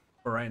idea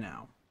for right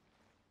now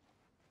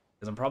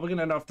is I'm probably going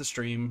to end off the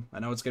stream.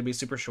 I know it's going to be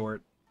super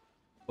short,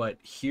 but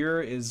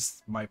here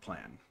is my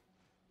plan.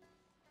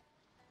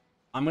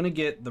 I'm going to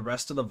get the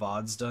rest of the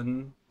VODs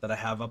done that I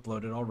have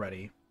uploaded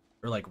already,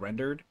 or like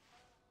rendered.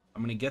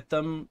 I'm going to get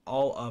them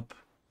all up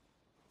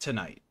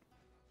tonight,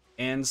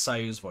 and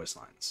Sayu's voice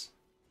lines.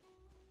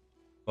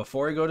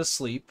 Before I go to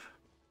sleep,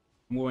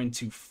 I'm going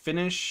to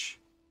finish,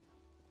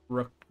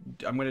 I'm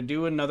going to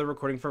do another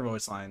recording for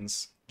voice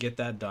lines, get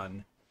that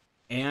done,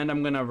 and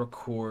I'm going to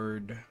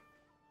record,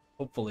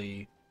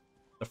 hopefully,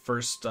 the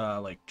first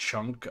like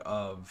chunk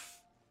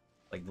of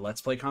like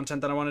Let's Play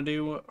content that I want to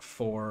do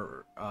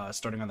for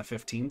starting on the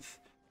 15th.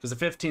 Because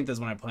the 15th is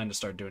when I plan to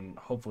start doing,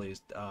 hopefully,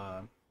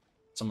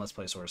 some Let's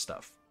Play sort of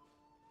stuff.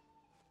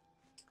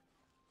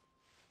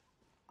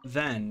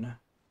 Then,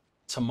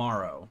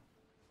 tomorrow,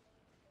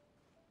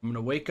 I'm going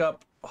to wake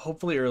up,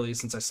 hopefully early,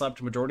 since I slept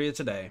a majority of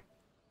today.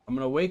 I'm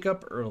going to wake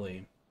up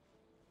early,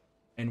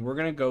 and we're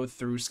going to go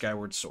through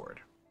Skyward Sword.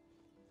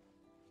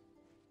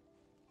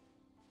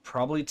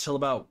 Probably till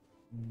about,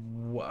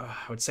 I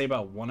would say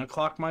about 1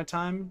 o'clock my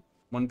time,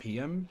 1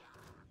 p.m.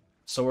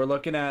 So we're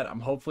looking at, I'm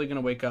hopefully going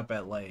to wake up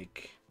at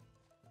like,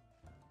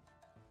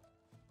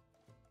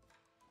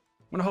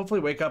 I'm going to hopefully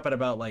wake up at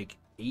about like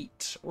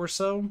 8 or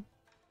so.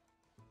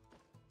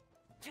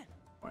 I'm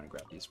going to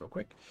grab these real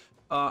quick.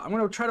 I'm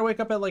going to try to wake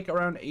up at like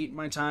around 8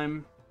 my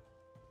time.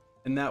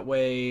 And that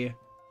way,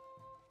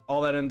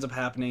 all that ends up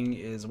happening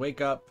is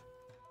wake up,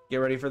 get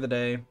ready for the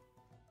day,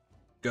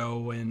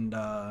 go and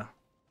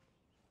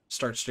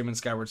start streaming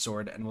Skyward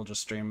Sword, and we'll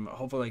just stream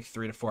hopefully like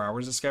 3 to 4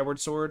 hours of Skyward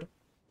Sword.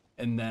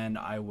 And then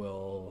I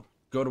will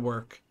go to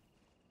work,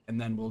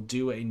 and then we'll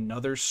do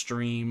another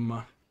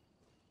stream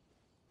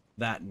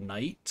that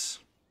night.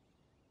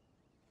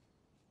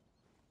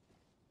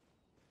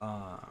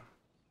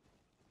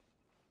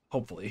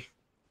 Hopefully.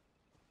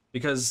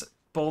 Because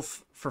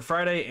both for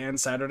Friday and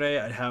Saturday,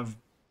 I'd have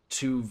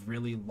 2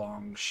 really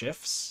long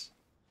shifts.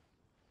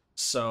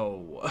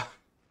 So,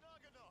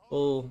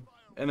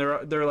 and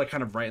they're like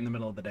kind of right in the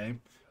middle of the day.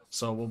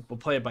 So we'll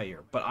play it by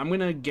ear. But I'm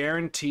going to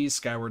guarantee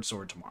Skyward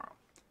Sword tomorrow.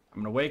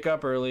 I'm going to wake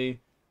up early,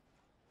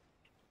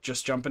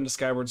 just jump into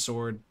Skyward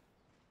Sword,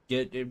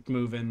 get it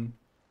moving,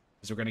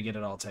 because we're going to get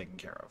it all taken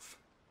care of.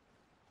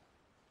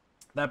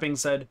 That being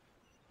said,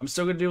 I'm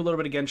still going to do a little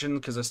bit of Genshin,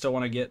 because I still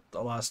want to get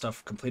a lot of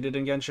stuff completed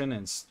in Genshin,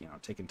 and it's, you know,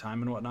 taking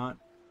time and whatnot.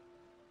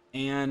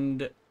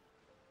 And,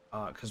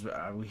 because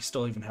we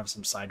still even have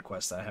some side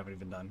quests that I haven't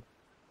even done.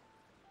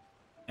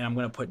 And I'm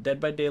going to put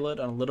Dead by Daylight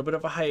on a little bit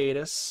of a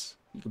hiatus.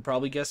 You can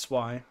probably guess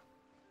why.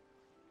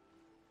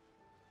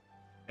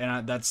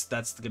 And that's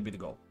going to be the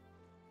goal.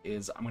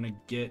 Is I'm going to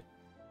get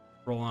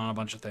rolling on a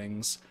bunch of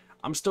things.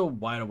 I'm still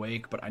wide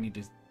awake, but I need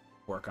to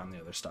work on the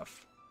other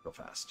stuff real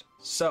fast.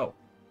 So,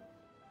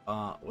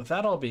 with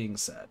that all being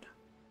said,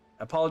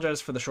 I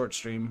apologize for the short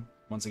stream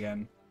once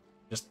again.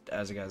 Just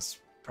as you guys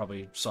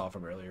probably saw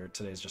from earlier,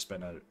 today's just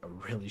been a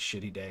really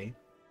shitty day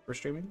for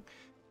streaming,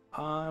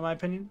 in my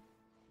opinion,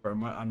 or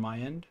on my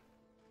end.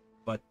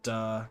 But,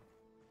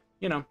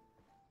 you know,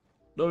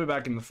 we'll be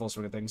back in the full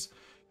swing of things.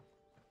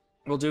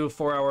 We'll do a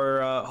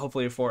 4-hour,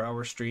 hopefully a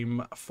 4-hour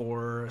stream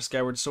for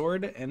Skyward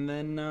Sword, and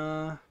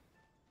then,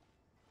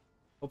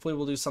 hopefully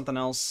we'll do something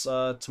else,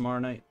 tomorrow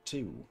night,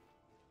 too.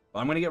 But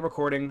I'm gonna get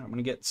recording, I'm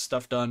gonna get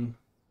stuff done,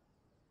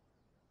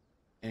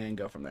 and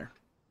go from there.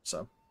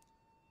 So,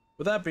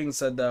 with that being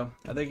said, though,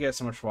 I thank you guys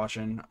so much for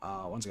watching.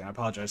 Once again, I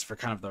apologize for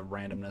kind of the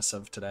randomness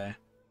of today,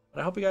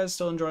 but I hope you guys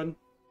still enjoyed,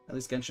 at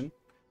least Genshin,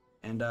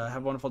 and have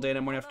a wonderful day,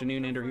 night, morning,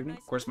 afternoon, and or evening.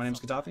 Of course, my name is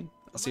Katathi.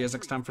 I'll see you guys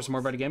next time for some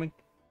more Buddy Gaming.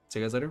 See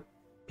you guys later.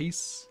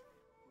 Peace.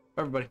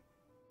 Bye, everybody.